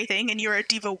necessary thing and you're a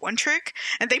D.Va one trick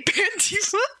and they banned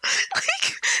D.Va?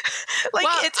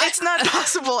 It's not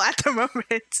possible at the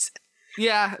moment.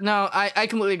 Yeah, no, I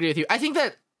completely agree with you. I think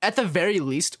that at the very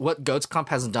least what GOATS Comp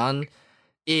has done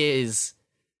is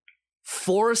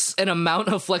force an amount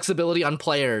of flexibility on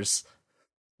players.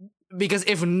 Because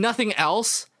if nothing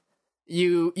else,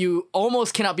 you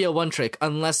almost cannot be a one-trick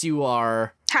unless you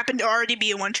happen to already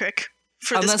be a one-trick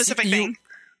for the specific thing.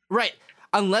 Right.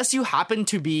 Unless you happen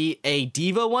to be a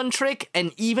D.Va one-trick,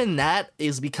 and even that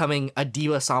is becoming a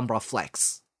D.Va Sombra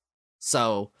flex.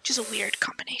 So... which is a weird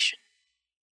combination.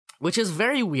 Which is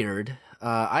very weird.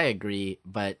 I agree,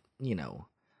 but, you know,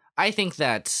 I think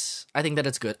that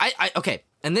it's good. Okay,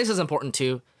 and this is important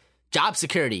too. Job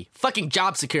security. Fucking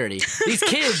job security. These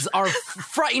kids are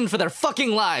frightened for their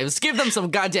fucking lives. Give them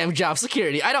some goddamn job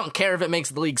security. I don't care if it makes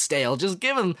the league stale. Just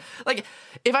give them... like,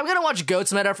 if I'm gonna watch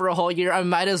GOATS meta for a whole year, I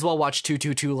might as well watch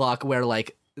 222 Lock, where,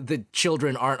 like, the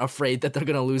children aren't afraid that they're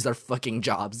gonna lose their fucking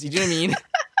jobs. You know what I mean?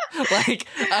 Like,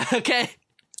 okay.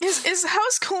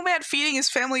 How's Coolman feeding his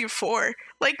family of 4?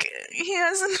 Like, he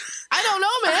hasn't... I don't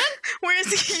know, man! Where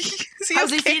is he?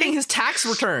 How's he feeding his tax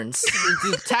returns?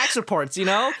 His tax reports, you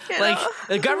know?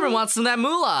 The government wants some of that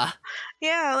moolah.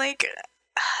 Yeah, like,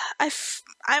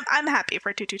 I'm happy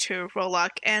for 222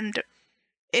 Rollock, and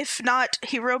if not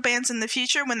hero bans in the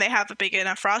future when they have a big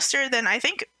enough roster, then I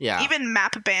think even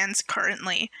map bans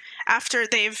currently, after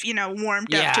they've, you know,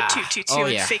 warmed up to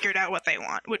 222 and figured out what they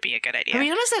want, would be a good idea. Have you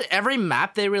noticed that every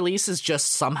map they release is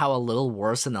just somehow a little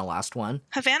worse than the last one?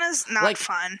 Havana's not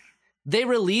fun. They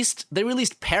released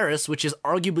Paris, which is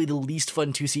arguably the least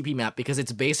fun 2CP map because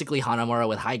it's basically Hanamura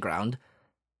with high ground.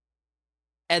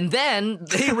 And then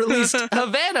they released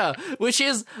Havana, which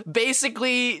is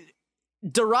basically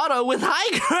Dorado with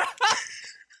high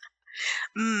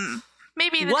ground.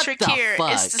 Maybe the trick here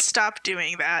is to stop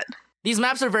doing that. These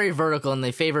maps are very vertical, and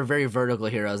they favor very vertical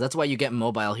heroes. That's why you get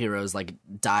mobile heroes like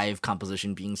Dive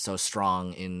composition being so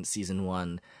strong in Season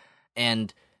 1.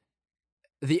 And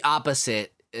the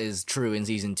opposite is true in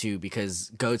Season 2,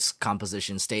 because GOAT's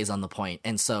composition stays on the point.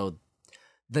 And so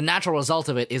the natural result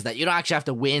of it is that you don't actually have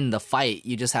to win the fight.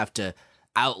 You just have to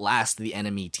outlast the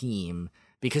enemy team,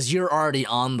 because you're already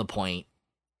on the point.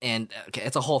 And okay,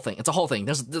 it's a whole thing.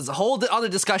 There's a whole other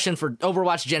discussion for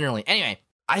Overwatch generally. Anyway,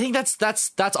 I think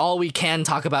that's all we can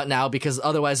talk about now, because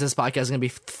otherwise this podcast is going to be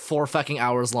 4 fucking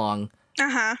hours long.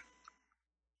 Uh-huh.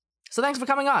 So thanks for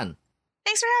coming on.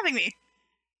 Thanks for having me.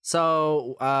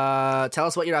 So, tell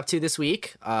us what you're up to this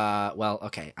week. Well,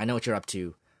 okay, I know what you're up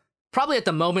to. Probably at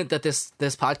the moment that this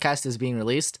podcast is being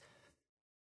released.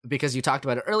 because you talked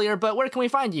about it earlier, but where can we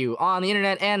find you on the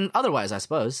internet and otherwise, I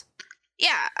suppose?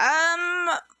 Yeah,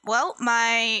 well,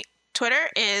 my Twitter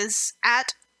is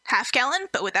at halfgallon,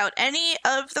 but without any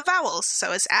of the vowels.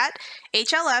 So it's at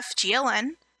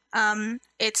HLFGLN.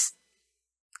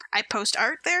 I post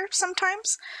art there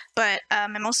sometimes, but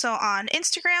I'm also on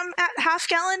Instagram at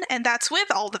halfgallon, and that's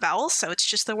with all the vowels, so it's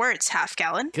just the words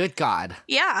halfgallon. Good God.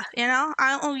 Yeah,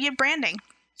 I'll get branding.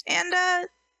 And,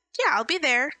 yeah, I'll be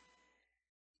there.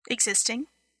 Existing.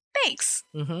 Thanks.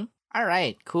 Mm-hmm. All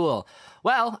right, cool.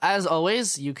 Well, as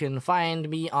always, you can find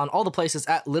me on all the places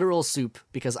at Literal Soup,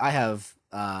 because I have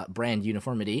brand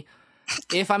uniformity.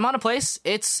 If I'm on a place,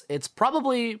 it's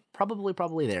probably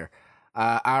there.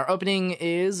 Our opening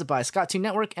is by Scott Toon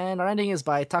Network, and our ending is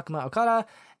by Takuma Okada.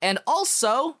 And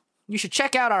also, you should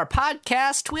check out our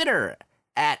podcast Twitter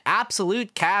at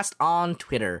Absolute Cast on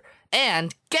Twitter.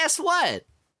 And guess what?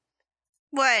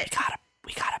 What?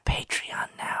 We got a Patreon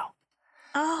now.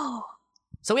 Oh.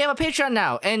 So we have a Patreon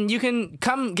now, and you can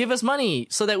come give us money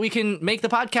so that we can make the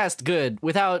podcast good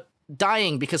without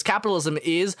dying, because capitalism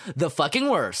is the fucking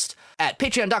worst, at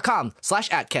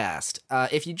patreon.com/atcast.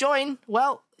 If you join,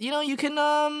 well, you can,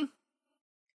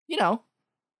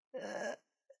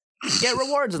 get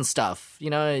rewards and stuff. You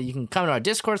can come to our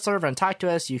Discord server and talk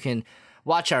to us. You can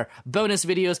watch our bonus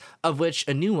videos, of which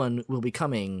a new one will be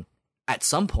coming at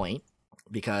some point,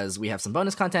 because we have some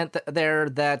bonus content there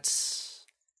that,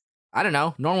 I don't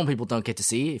know, normal people don't get to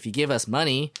see. If you give us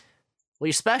money, well,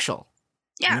 you're special.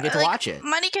 Yeah, you get to watch it.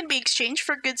 Money can be exchanged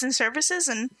for goods and services,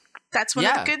 and that's one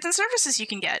of the goods and services you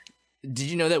can get.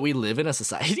 Did you know that we live in a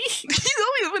society? You know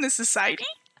we live in a society?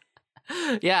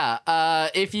 Yeah.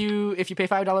 If you pay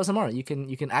 $5 or more, you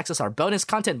can access our bonus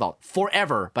content vault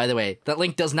forever. By the way, that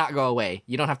link does not go away.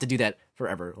 You don't have to do that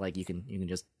forever. Like you can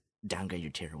just downgrade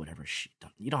your tier or whatever.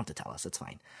 You don't have to tell us. It's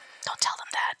fine. Don't tell them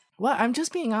that. Well, I'm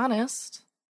just being honest.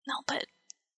 No, but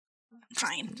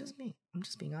fine. I'm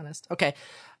just being honest. Okay.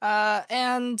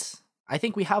 And I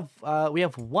think we have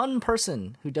one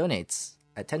person who donates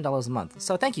at $10 a month.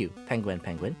 So thank you, Penguin,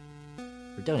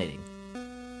 for donating.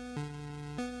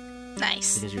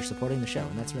 Nice. Because you're supporting the show,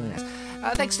 and that's really nice.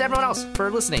 Thanks to everyone else for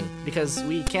listening, because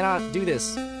we cannot do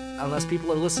this unless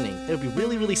people are listening. It would be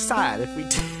really, really sad if we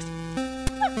did.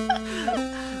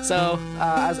 So,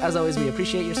 as always, we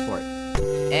appreciate your support.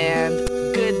 And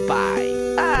goodbye.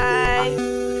 Bye.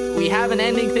 We have an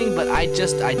ending thing, but I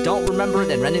don't remember it,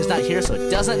 and Rening's not here, so it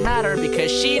doesn't matter, because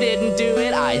she didn't do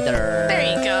it either.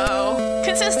 There you go.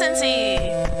 Consistency.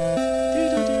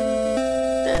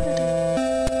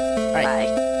 All right. Bye.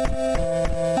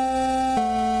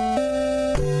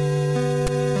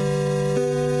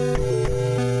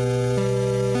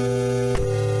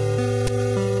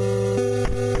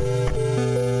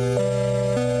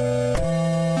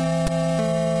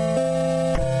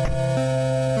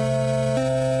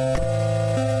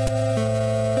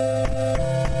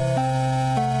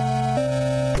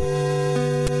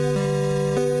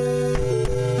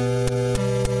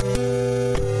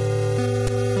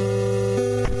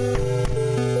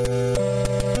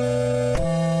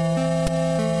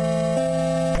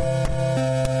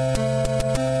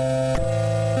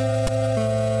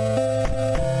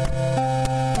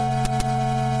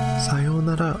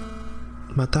 Sayonara.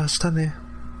 また明日ね。